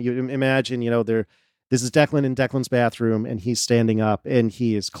Declan. You imagine, this is Declan in Declan's bathroom, and he's standing up, and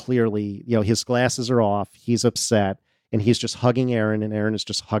he is clearly, his glasses are off, he's upset, and he's just hugging Aaron, and Aaron is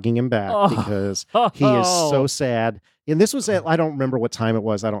just hugging him back because he is so sad. And this was I don't remember what time it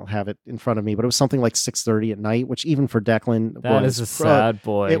was. I don't have it in front of me, but it was something like 6:30 at night, which even for Declan is a sad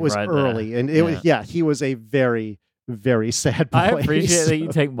boy. It was right early, there. and it was he was a very, very sad boy. I appreciate that you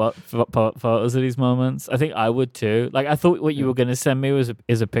take photos of these moments. I think I would too. Like, I thought what you were going to send me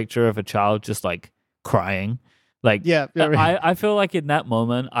is a picture of a child just like crying. Like, I feel like in that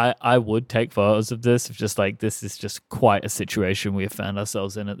moment, I would take photos of this, of just like, this is just quite a situation we have found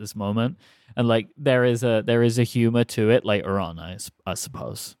ourselves in at this moment. And like, there is a humor to it later on, I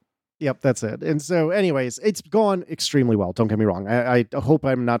suppose. Yep, that's it. And so anyways, it's gone extremely well. Don't get me wrong. I hope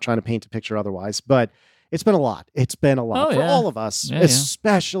I'm not trying to paint a picture otherwise, but it's been a lot. It's been a lot for all of us,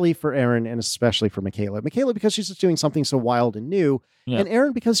 especially for Aaron and especially for Michaela. Michaela, because she's just doing something so wild and new, and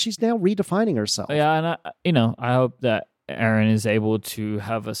Aaron, because she's now redefining herself. Yeah, and I hope that Aaron is able to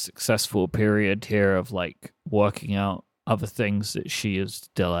have a successful period here of like working out other things that she has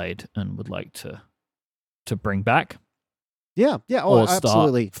delayed and would like to bring back. Yeah. Or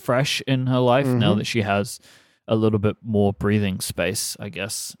absolutely. Start fresh in her life now that she has a little bit more breathing space, I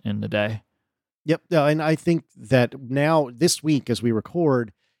guess, in the day. Yep. And I think that now this week, as we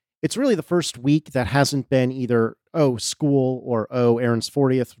record, it's really the first week that hasn't been either, school or, Aaron's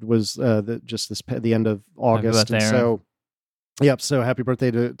 40th was the end of August. Happy birthday, so happy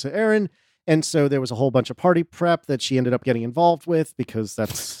birthday to Aaron. And so there was a whole bunch of party prep that she ended up getting involved with because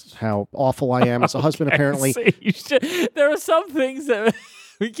that's how awful I am as a husband, apparently. There are some things that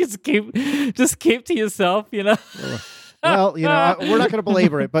we just keep to yourself, Well, we're not going to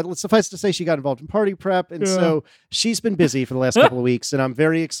belabor it, but suffice to say she got involved in party prep. And so she's been busy for the last couple of weeks. And I'm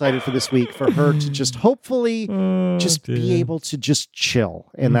very excited for this week for her to just hopefully be able to just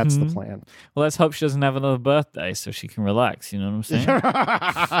chill. And that's the plan. Well, let's hope she doesn't have another birthday so she can relax. You know what I'm saying? You're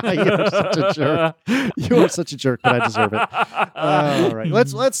such a jerk. You are such a jerk, but I deserve it. All right.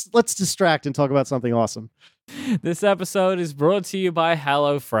 Let's distract and talk about something awesome. This episode is brought to you by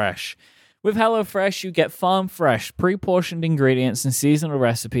HelloFresh. With HelloFresh, you get farm-fresh, pre-portioned ingredients and seasonal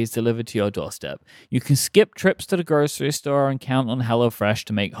recipes delivered to your doorstep. You can skip trips to the grocery store and count on HelloFresh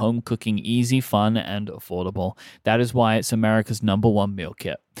to make home cooking easy, fun, and affordable. That is why it's America's #1 meal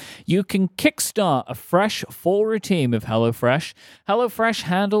kit. You can kickstart a fresh fall routine with HelloFresh. HelloFresh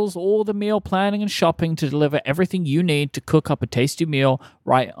handles all the meal planning and shopping to deliver everything you need to cook up a tasty meal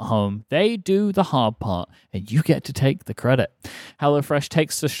right at home. They do the hard part, and you get to take the credit. HelloFresh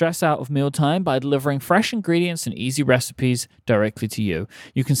takes the stress out of mealtime by delivering fresh ingredients and easy recipes directly to you.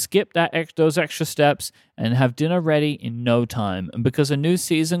 You can skip those extra steps and have dinner ready in no time. And because a new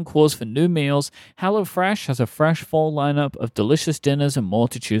season calls for new meals, HelloFresh has a fresh fall lineup of delicious dinners and more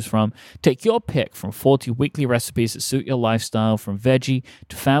to choose from. Take your pick from 40 weekly recipes that suit your lifestyle, from veggie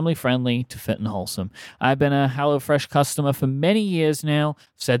to family-friendly to fit and wholesome. I've been a HelloFresh customer for many years now. I've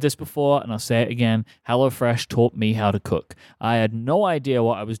said this before, and I'll say it again. HelloFresh taught me how to cook. I had no idea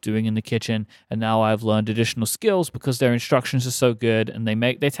what I was doing in the kitchen, and now I've learned additional skills because their instructions are so good, and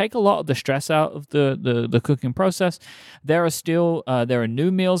they take a lot of the stress out of the cooking process. There are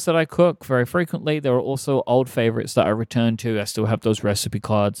new meals that I cook very frequently. There are also old favorites that I return to. I still have those recipe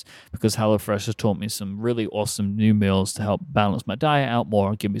cards because HelloFresh has taught me some really awesome new meals to help balance my diet out more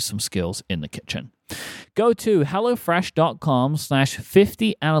and give me some skills in the kitchen. Go to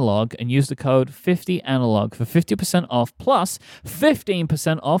HelloFresh.com/50analog and use the code 50analog for 50% off plus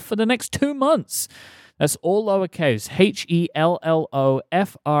 15% off for the next 2 months. That's all lowercase,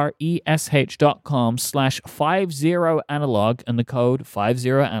 HELLOFRESH.com/50analog and the code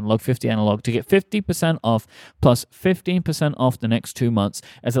 50analog, 50analog to get 50% off plus 15% off the next 2 months.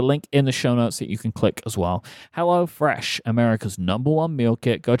 There's a link in the show notes that you can click as well. HelloFresh, America's #1 meal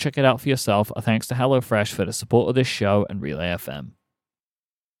kit. Go check it out for yourself. Thanks to HelloFresh for the support of this show and Relay FM.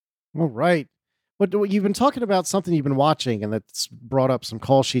 All right. What you've been talking about something you've been watching, and that's brought up some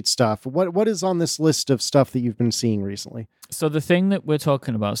call sheet stuff. What is on this list of stuff that you've been seeing recently? So the thing that we're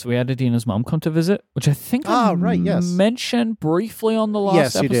talking about, so we had Adina's mom come to visit, which I think I mentioned briefly on the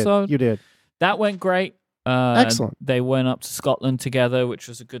last episode. You did. That went great. Excellent. They went up to Scotland together, which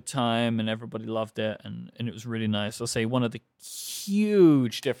was a good time, and everybody loved it, and it was really nice. I'll say one of the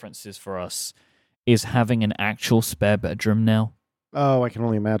huge differences for us is having an actual spare bedroom now. Oh, I can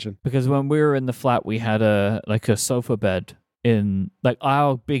only imagine. Because when we were in the flat, we had a sofa bed in, like,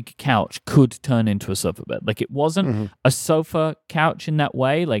 our big couch could turn into a sofa bed. Like, it wasn't a sofa couch in that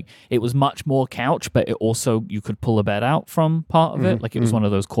way. Like, it was much more couch, but it also, you could pull a bed out from part of it. Like, it was one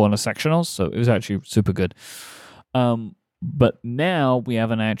of those corner sectionals. So it was actually super good. But now we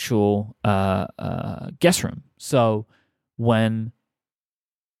have an actual guest room. So when,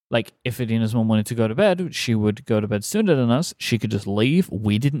 like, if Adina's mom wanted to go to bed, she would go to bed sooner than us. She could just leave.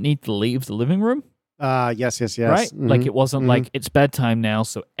 We didn't need to leave the living room. Yes. Right? Like, it wasn't like it's bedtime now,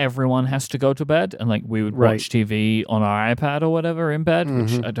 so everyone has to go to bed. And, like, we would watch TV on our iPad or whatever in bed,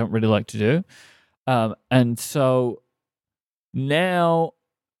 which I don't really like to do. And so now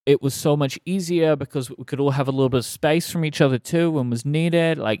it was so much easier because we could all have a little bit of space from each other too when was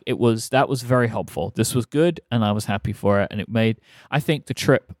needed. Like, that was very helpful. This was good, and I was happy for it. And it made, I think, the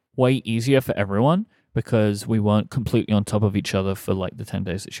trip way easier for everyone because we weren't completely on top of each other for, like, the 10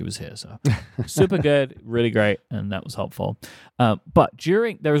 days that she was here. So super good, really great, and that was helpful. But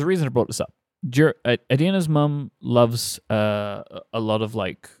there was a reason I brought this up. Adina's mum loves a lot of,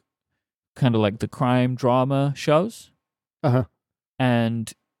 like, kind of like the crime drama shows.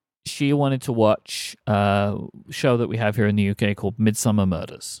 And she wanted to watch a show that we have here in the UK called Midsummer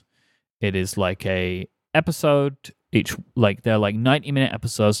Murders. It is like a episode each, like, they're like 90-minute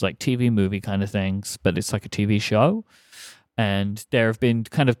episodes, like TV movie kind of things, but it's like a TV show. And there have been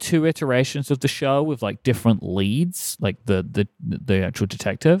kind of 2 iterations of the show with, like, different leads, like the actual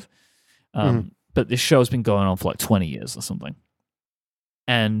detective. But this show's been going on for like 20 years or something.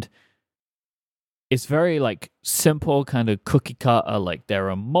 And it's very, like, simple, kind of cookie cutter. Like, there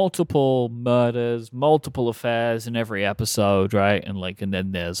are multiple murders, multiple affairs in every episode, right? And, like, and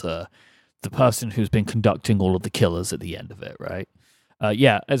then there's the person who's been conducting all of the killers at the end of it, right?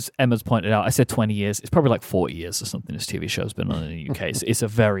 As Emma's pointed out, I said 20 years. It's probably like 40 years or something this TV show's been on in the UK. So it's a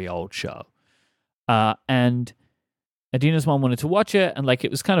very old show. And Adina's mom wanted to watch it, and, like,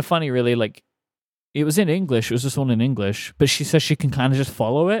 it was kind of funny, really. Like, it was in English. It was just on in English. But she says she can kind of just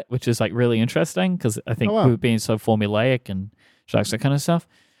follow it, which is, like, really interesting because I think we were being so formulaic and she likes that kind of stuff.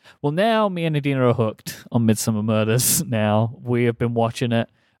 Well, now me and Adina are hooked on Midsummer Murders now. We have been watching it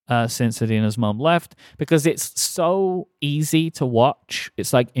since Adina's mom left because it's so easy to watch.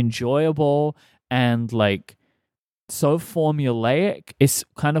 It's, like, enjoyable and, like, so formulaic. It's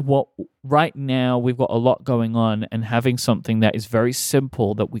kind of what right now we've got a lot going on, and having something that is very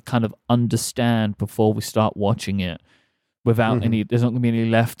simple that we kind of understand before we start watching it without there's not going to be any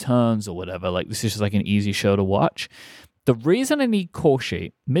left turns or whatever. Like, this is just like an easy show to watch. The reason I need call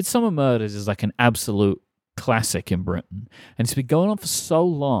sheet, Midsummer Murders is like an absolute classic in Britain, and it's been going on for so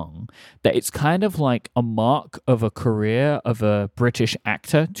long that it's kind of like a mark of a career of a British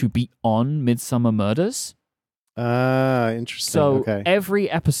actor to be on Midsummer Murders. Interesting. So every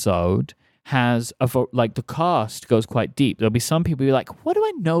episode has like, the cast goes quite deep. There'll be some people who are like, what do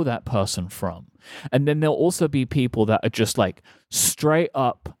I know that person from? And then there'll also be people that are just, like, straight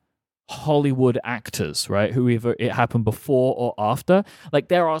up Hollywood actors, right? Who either it happened before or after. Like,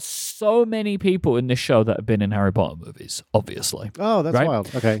 there are so many people in this show that have been in Harry Potter movies, obviously. Oh, that's wild.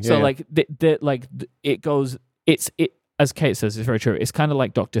 Okay. So like, it goes, it as Kate says, it's very true. It's kind of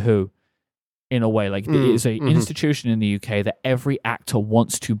like Doctor Who in a way. Like, it is an institution in the UK that every actor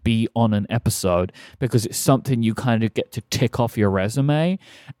wants to be on an episode because it's something you kind of get to tick off your resume.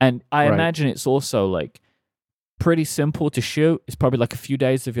 And I imagine it's also, like, pretty simple to shoot. It's probably like a few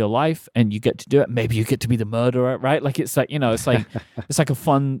days of your life and you get to do it. Maybe you get to be the murderer, right? Like, it's like, it's like it's like a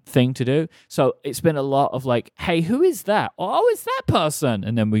fun thing to do. So it's been a lot of, like, hey, who is that? Oh, it's that person.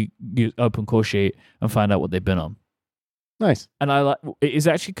 And then we open call sheet and find out what they've been on. Nice. And I like it is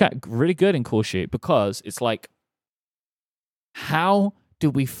actually kind of really good in call sheet because it's like, how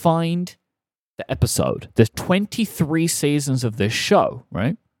do we find the episode? There's 23 seasons of this show,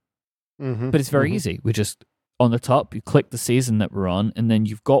 right? but it's very easy. We just, on the top, you click the season that we're on, and then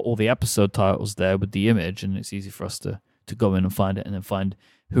you've got all the episode titles there with the image, and it's easy for us to go in and find it, and then find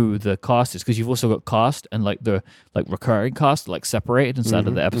who the cast is, because you've also got cast and like the recurring cast like separated inside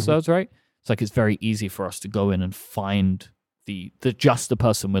of the episodes, right? It's like it's very easy for us to go in and find the just the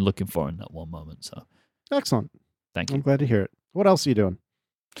person we're looking for in that one moment. So excellent. Thank you. I'm glad to hear it. What else are you doing?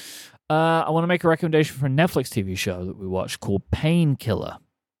 I want to make a recommendation for a Netflix TV show that we watched called Painkiller.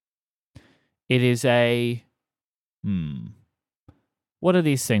 It is a what are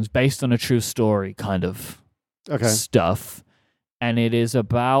these things? Based on a true story kind of stuff. And it is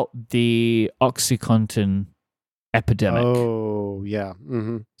about the OxyContin epidemic. Oh, yeah.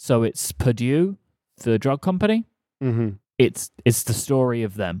 So it's Purdue, the drug company. It's the story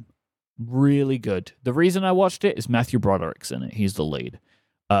of them. Really good. The reason I watched it is Matthew Broderick's in it. He's the lead.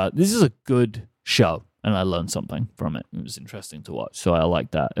 This is a good show, and I learned something from it. It was interesting to watch, so I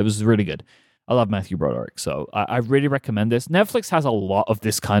like that. It was really good. I love Matthew Broderick, so I really recommend this. Netflix has a lot of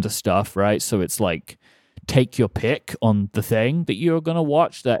this kind of stuff, right? So it's like, take your pick on the thing that you're going to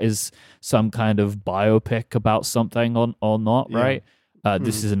watch that is some kind of biopic about something or not, right?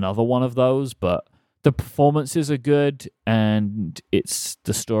 This is another one of those, but the performances are good, and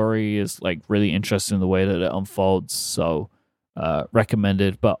the story is like really interesting the way that it unfolds. So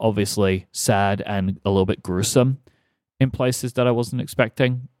recommended, but obviously sad and a little bit gruesome in places that I wasn't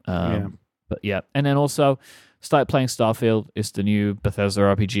expecting. But yeah, and then also started playing Starfield. It's the new Bethesda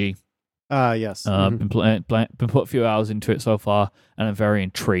RPG. Yes. Been put a few hours into it so far, and I'm very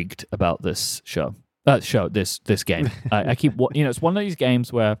intrigued about this show. This game. I keep, it's one of these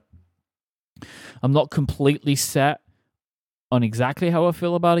games where I'm not completely set on exactly how I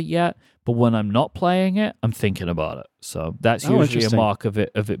feel about it yet, but when I'm not playing it, I'm thinking about it. So that's usually a mark of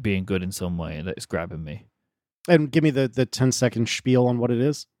it being good in some way, that it's grabbing me. And give me the 10-second spiel on what it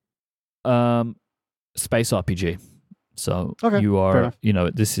is. Space RPG. So okay, you are,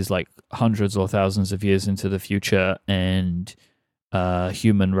 this is like hundreds or thousands of years into the future, and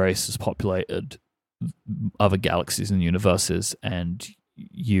human race has populated other galaxies and universes, and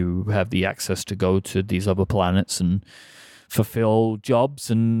you have the access to go to these other planets and fulfill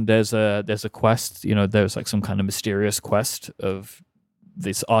jobs. And there's a quest, there's like some kind of mysterious quest of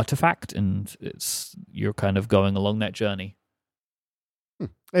this artifact, and you're kind of going along that journey.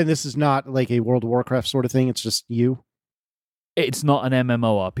 And this is not like a World of Warcraft sort of thing. It's just you. It's not an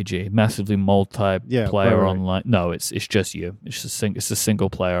MMORPG, massively multiplayer online. No, it's just you. It's a single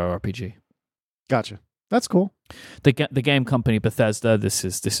player RPG. Gotcha. That's cool. The game company Bethesda, this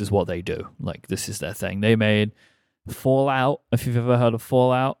is what they do. Like, this is their thing. They made Fallout. If you've ever heard of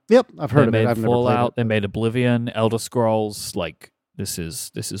Fallout, yep, I've heard of it. I've Fallout. never played it. They made Oblivion, Elder Scrolls. Like, this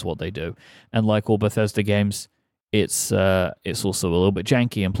is what they do. And like all Bethesda games, it's also a little bit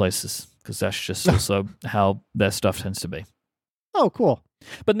janky in places, because that's just also how their stuff tends to be. Oh, cool.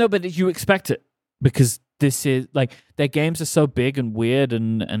 But you expect it, because this is like, their games are so big and weird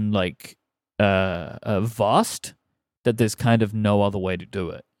and like vast that there's kind of no other way to do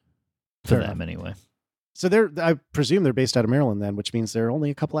it for Fair them enough. anyway. So I presume they're based out of Maryland then, which means they're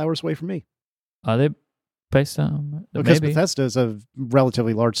only a couple hours away from me. Are they based on? Because maybe. Bethesda is a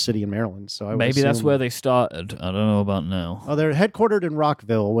relatively large city in Maryland, so maybe that's where they started. I don't know about now. Oh, they're headquartered in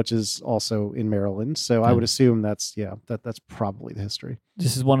Rockville, which is also in Maryland. So I would assume that's probably the history.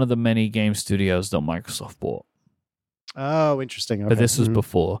 This is one of the many game studios that Microsoft bought. Oh, interesting. Okay. But this was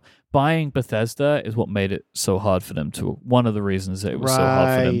before. Buying Bethesda is what made it so hard for them to. One of the reasons that it was so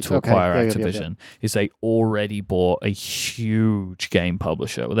hard for them to acquire Activision is they already bought a huge game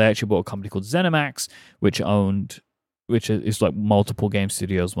publisher. Well, they actually bought a company called ZeniMax, which is like multiple game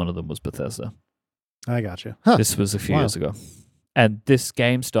studios. One of them was Bethesda. I gotcha. Huh. This was a few years ago. And this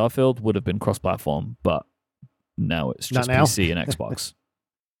game, Starfield, would have been cross-platform, but now it's just PC and Xbox.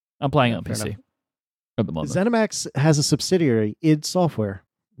 I'm playing it on PC. At the moment. ZeniMax has a subsidiary, id Software.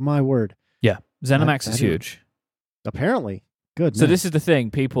 My word. Yeah, ZeniMax is huge. Apparently. Good. So this is the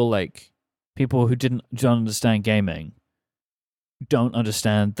thing. People who don't understand gaming don't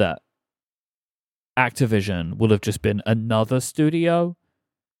understand that Activision would have just been another studio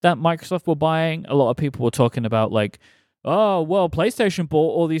that Microsoft were buying. A lot of people were talking about like, oh, well, PlayStation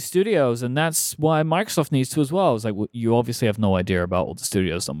bought all these studios, and that's why Microsoft needs to as well. It's like, well, you obviously have no idea about all the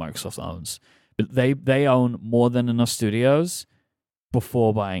studios that Microsoft owns. But they own more than enough studios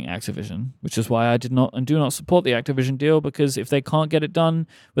before buying Activision, which is why I did not and do not support the Activision deal, because if they can't get it done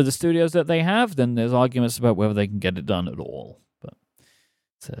with the studios that they have, then there's arguments about whether they can get it done at all. But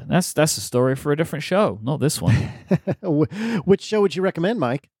that's a story for a different show, not this one. Which show would you recommend,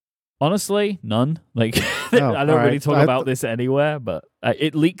 Mike? Honestly, none. Like, Oh, I don't all really right. talk about this anywhere, but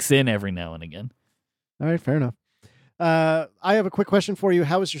it leaks in every now and again. All right, fair enough. I have a quick question for you.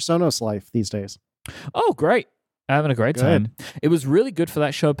 How is your Sonos life these days? Oh, great. Having a great Good. time. It was really good for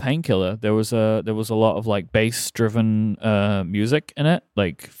that show Painkiller. There was a lot of like bass driven music in it,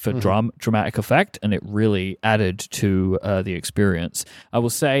 like for dramatic effect, and it really added to the experience. I will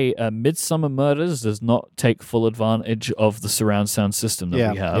say Midsummer Murders does not take full advantage of the surround sound system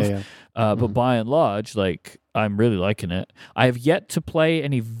that we have. But by and large, like, I'm really liking it. I have yet to play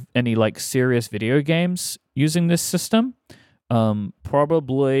any like serious video games using this system.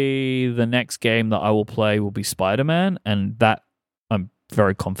 Probably the next game that I will play will be Spider-Man, and that I'm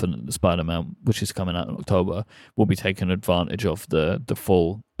very confident that Spider-Man, which is coming out in October, will be taking advantage of the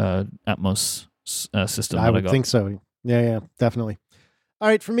full Atmos system. I would think so. Yeah, definitely. All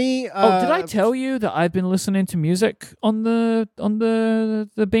right, for me. Did I tell you that I've been listening to music on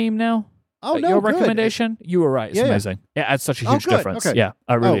the Beam now? Oh no, your good. recommendation? You were right. It's amazing. It adds such a huge difference. Okay. Yeah,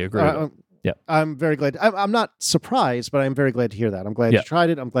 I really agree with it. Yeah, I'm very glad. I'm not surprised, but I'm very glad to hear that. I'm glad you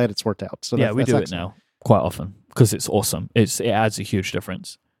tried it. I'm glad it's worked out. So yeah, we do excellent. it now quite often because it's awesome. It adds a huge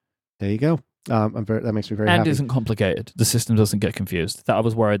difference. There you go. That makes me very and happy. Isn't complicated. The system doesn't get confused. I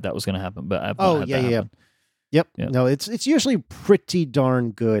was worried that was going to happen, but I've not had that happen. Yep. No, it's usually pretty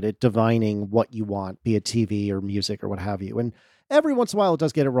darn good at divining what you want, be it TV or music or what have you. And every once in a while it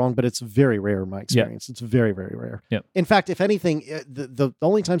does get it wrong, but it's very rare in my experience. It's very, very rare. Yep. In fact, if anything, the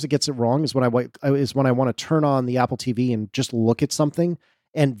only times it gets it wrong is when I want to turn on the Apple TV and just look at something,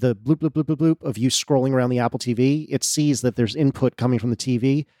 and the bloop, bloop, bloop, bloop, bloop of you scrolling around the Apple TV, it sees that there's input coming from the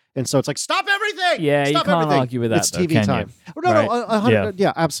TV. And so it's like, stop everything! Yeah, stop you can't everything. argue with that. It's though, TV can time. You? No,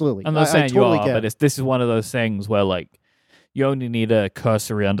 yeah, absolutely. I'm not saying I totally you are, get but this is one of those things where, like, you only need a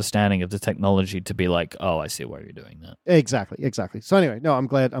cursory understanding of the technology to be like, oh, I see why you're doing that. Exactly. So anyway, no, I'm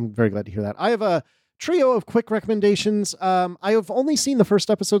very glad to hear that. I have a trio of quick recommendations. I have only seen the first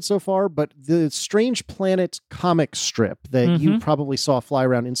episode so far, but the Strange Planet comic strip that you probably saw fly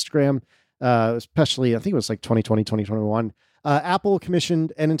around Instagram, especially, I think it was like 2020, 2021. Apple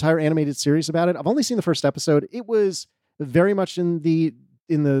commissioned an entire animated series about it. I've only seen the first episode. It was very much in the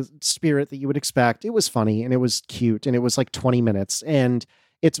spirit that you would expect. It was funny and it was cute and it was like 20 minutes and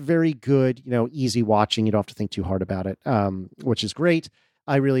it's very good, easy watching. You don't have to think too hard about it, which is great.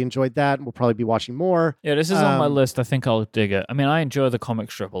 I really enjoyed that. We'll probably be watching more. Yeah, this is on my list. I think I'll dig it. I mean, I enjoy the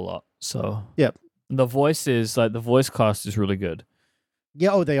comic strip a lot. So yeah, the voice cast is really good.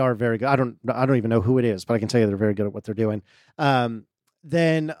 Yeah, they are very good. I don't even know who it is, but I can tell you they're very good at what they're doing.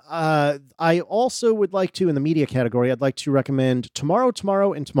 Then I also would like to, in the media category, I'd like to recommend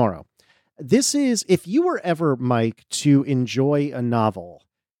Tomorrow, and Tomorrow. This is, if you were ever, Mike, to enjoy a novel,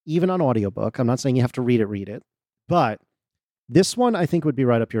 even on audiobook, I'm not saying you have to read it, but this one I think would be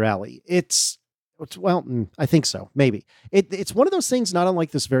right up your alley. I think so, maybe. It's one of those things, not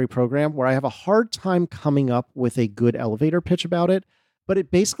unlike this very program, where I have a hard time coming up with a good elevator pitch about it, but it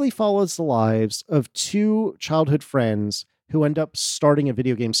basically follows the lives of two childhood friends who end up starting a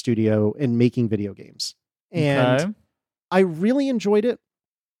video game studio and making video games. And I really enjoyed it.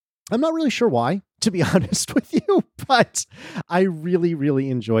 I'm not really sure why, to be honest with you, but I really, really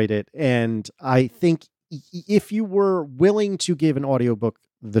enjoyed it. And I think if you were willing to give an audiobook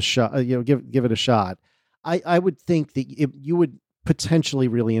the shot, give it a shot, I would think that you would potentially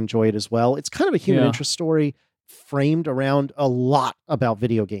really enjoy it as well. It's kind of a human interest story framed around a lot about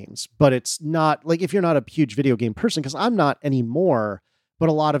video games, but it's not like, if you're not a huge video game person, because I'm not anymore, but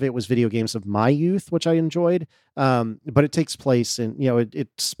a lot of it was video games of my youth, which I enjoyed. But it takes place in, it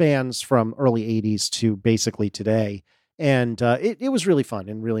spans from early 80s to basically today. And it was really fun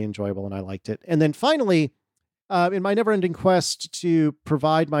and really enjoyable, and I liked it. And then finally, in my never-ending quest to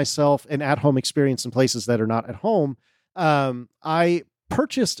provide myself an at-home experience in places that are not at home, I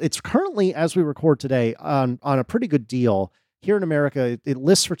purchased, it's currently, as we record today, on a pretty good deal here in America. It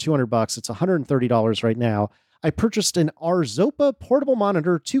lists for $200. It's $130 right now. I purchased an Arzopa portable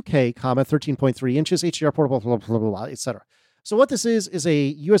monitor, 2K, 13.3 inches, HDR portable, blah, blah, blah, blah, etc. So what this is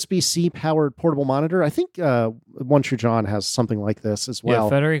a USB-C powered portable monitor. I think One True John has something like this as well. Yeah,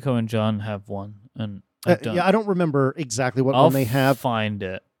 Federico and John have one, and I don't remember exactly what one they have. I'll find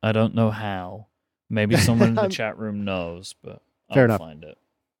it. I don't know how. Maybe someone in the chat room knows, but Fair enough. Find it.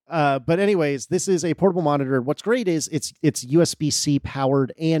 But anyways, this is a portable monitor. What's great is it's USB-C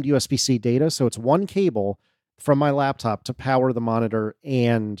powered and USB-C data. So it's one cable from my laptop to power the monitor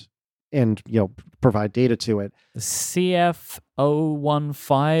and provide data to it. The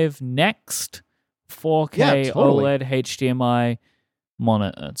CF015 Next 4K OLED HDMI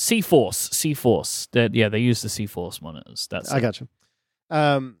monitor. C-Force. They use the C-Force monitors. I got you.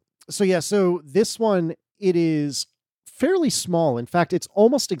 So this one, it is fairly small. In fact, it's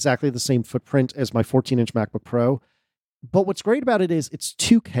almost exactly the same footprint as my 14-inch MacBook Pro. But what's great about it is it's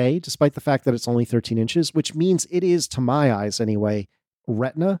 2K, despite the fact that it's only 13 inches, which means it is, to my eyes anyway,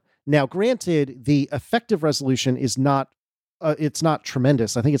 Retina. Now, granted, the effective resolution is not, it's not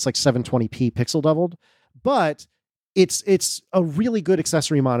tremendous. I think it's like 720p pixel doubled, but it's a really good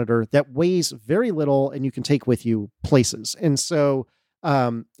accessory monitor that weighs very little and you can take with you places. And so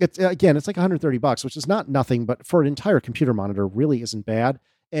it's like $130, which is not nothing, but for an entire computer monitor really isn't bad.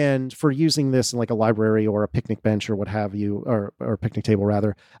 And for using this in like a library or a picnic bench or what have you, or a picnic table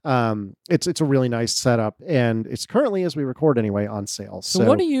rather, it's a really nice setup, and it's currently, as we record anyway, on sale. So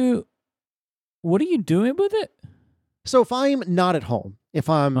what are you doing with it? So if I'm not at home, if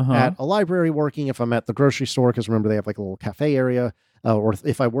I'm at a library working, if I'm at the grocery store, because remember they have like a little cafe area, or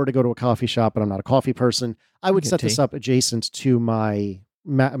if I were to go to a coffee shop and I'm not a coffee person, I would set this up adjacent to my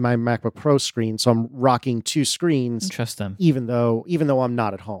MacBook Pro screen, so I'm rocking two screens. Interesting. Even though I'm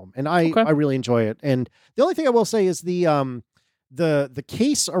not at home, and I really enjoy it. And the only thing I will say is the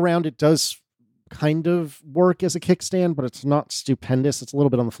case around it does kind of work as a kickstand, but it's not stupendous. It's a little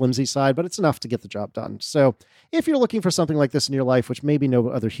bit on the flimsy side, but it's enough to get the job done. So if you're looking for something like this in your life, which maybe no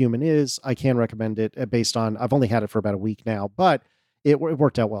other human is, I can recommend it based on, I've only had it for about a week now, but it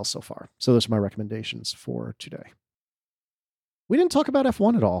worked out well so far. So those are my recommendations for today. We didn't talk about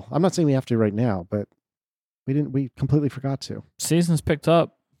F1 at all. I'm not saying we have to right now, but we completely forgot to. Season's picked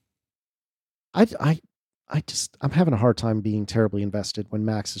up. I'm having a hard time being terribly invested when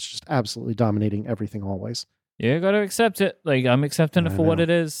Max is just absolutely dominating everything always. Yeah, got to accept it. Like, I'm accepting it for what it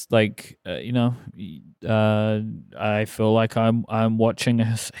is. Like, I feel like I'm watching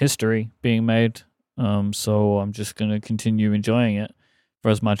a history being made. So I'm just going to continue enjoying it for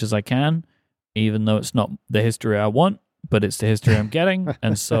as much as I can, even though it's not the history I want, but it's the history I'm getting.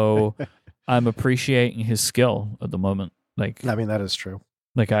 And so I'm appreciating his skill at the moment. Like, I mean, that is true.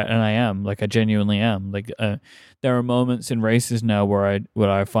 I genuinely am. Like, there are moments in races now where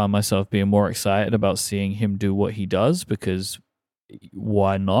I find myself being more excited about seeing him do what he does, because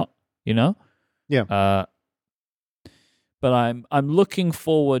why not? You know? Yeah. But I'm looking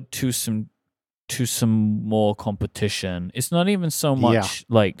forward to some more competition. It's not even so much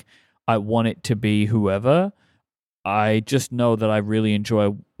like I want it to be whoever. I just know that I really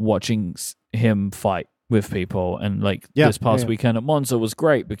enjoy watching him fight with people, and this past weekend at Monza was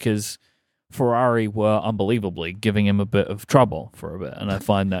great because Ferrari were unbelievably giving him a bit of trouble for a bit, and I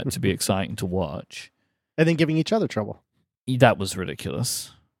find that to be exciting to watch. And then giving each other trouble. That was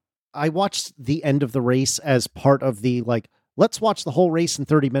ridiculous. I watched the end of the race as part of the let's watch the whole race in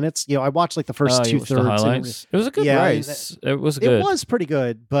 30 minutes. I watched the first 2/3. It was a good race. It was good. It was pretty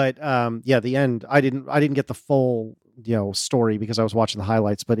good, but the end, I didn't get the full story because I was watching the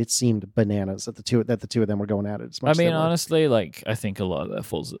highlights, but it seemed bananas that the two of them were going at it. I mean, honestly, I think a lot of that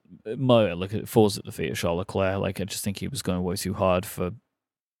falls at the feet of Charles Leclerc. I just think he was going way too hard for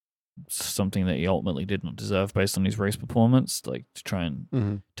something that he ultimately did not deserve based on his race performance. To try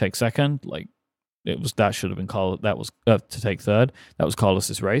and take second, that should have been Carlos. That was to take third. That was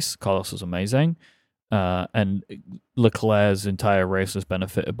Carlos's race. Carlos was amazing, and Leclerc's entire race was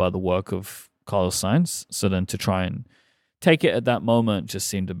benefited by the work of Carlos Sainz. So then to try and take it at that moment just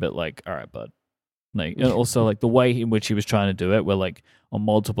seemed a bit like, all right, bud. And also the way in which he was trying to do it, where on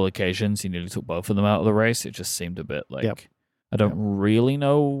multiple occasions he nearly took both of them out of the race. It just seemed a bit I don't really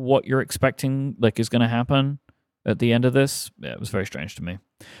know what you're expecting is going to happen at the end of this. Yeah, it was very strange to me.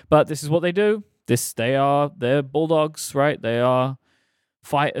 But this is what they do. They're bulldogs, right? They are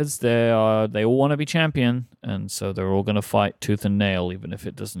fighters. They all want to be champion, and so they're all going to fight tooth and nail, even if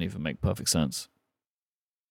it doesn't even make perfect sense.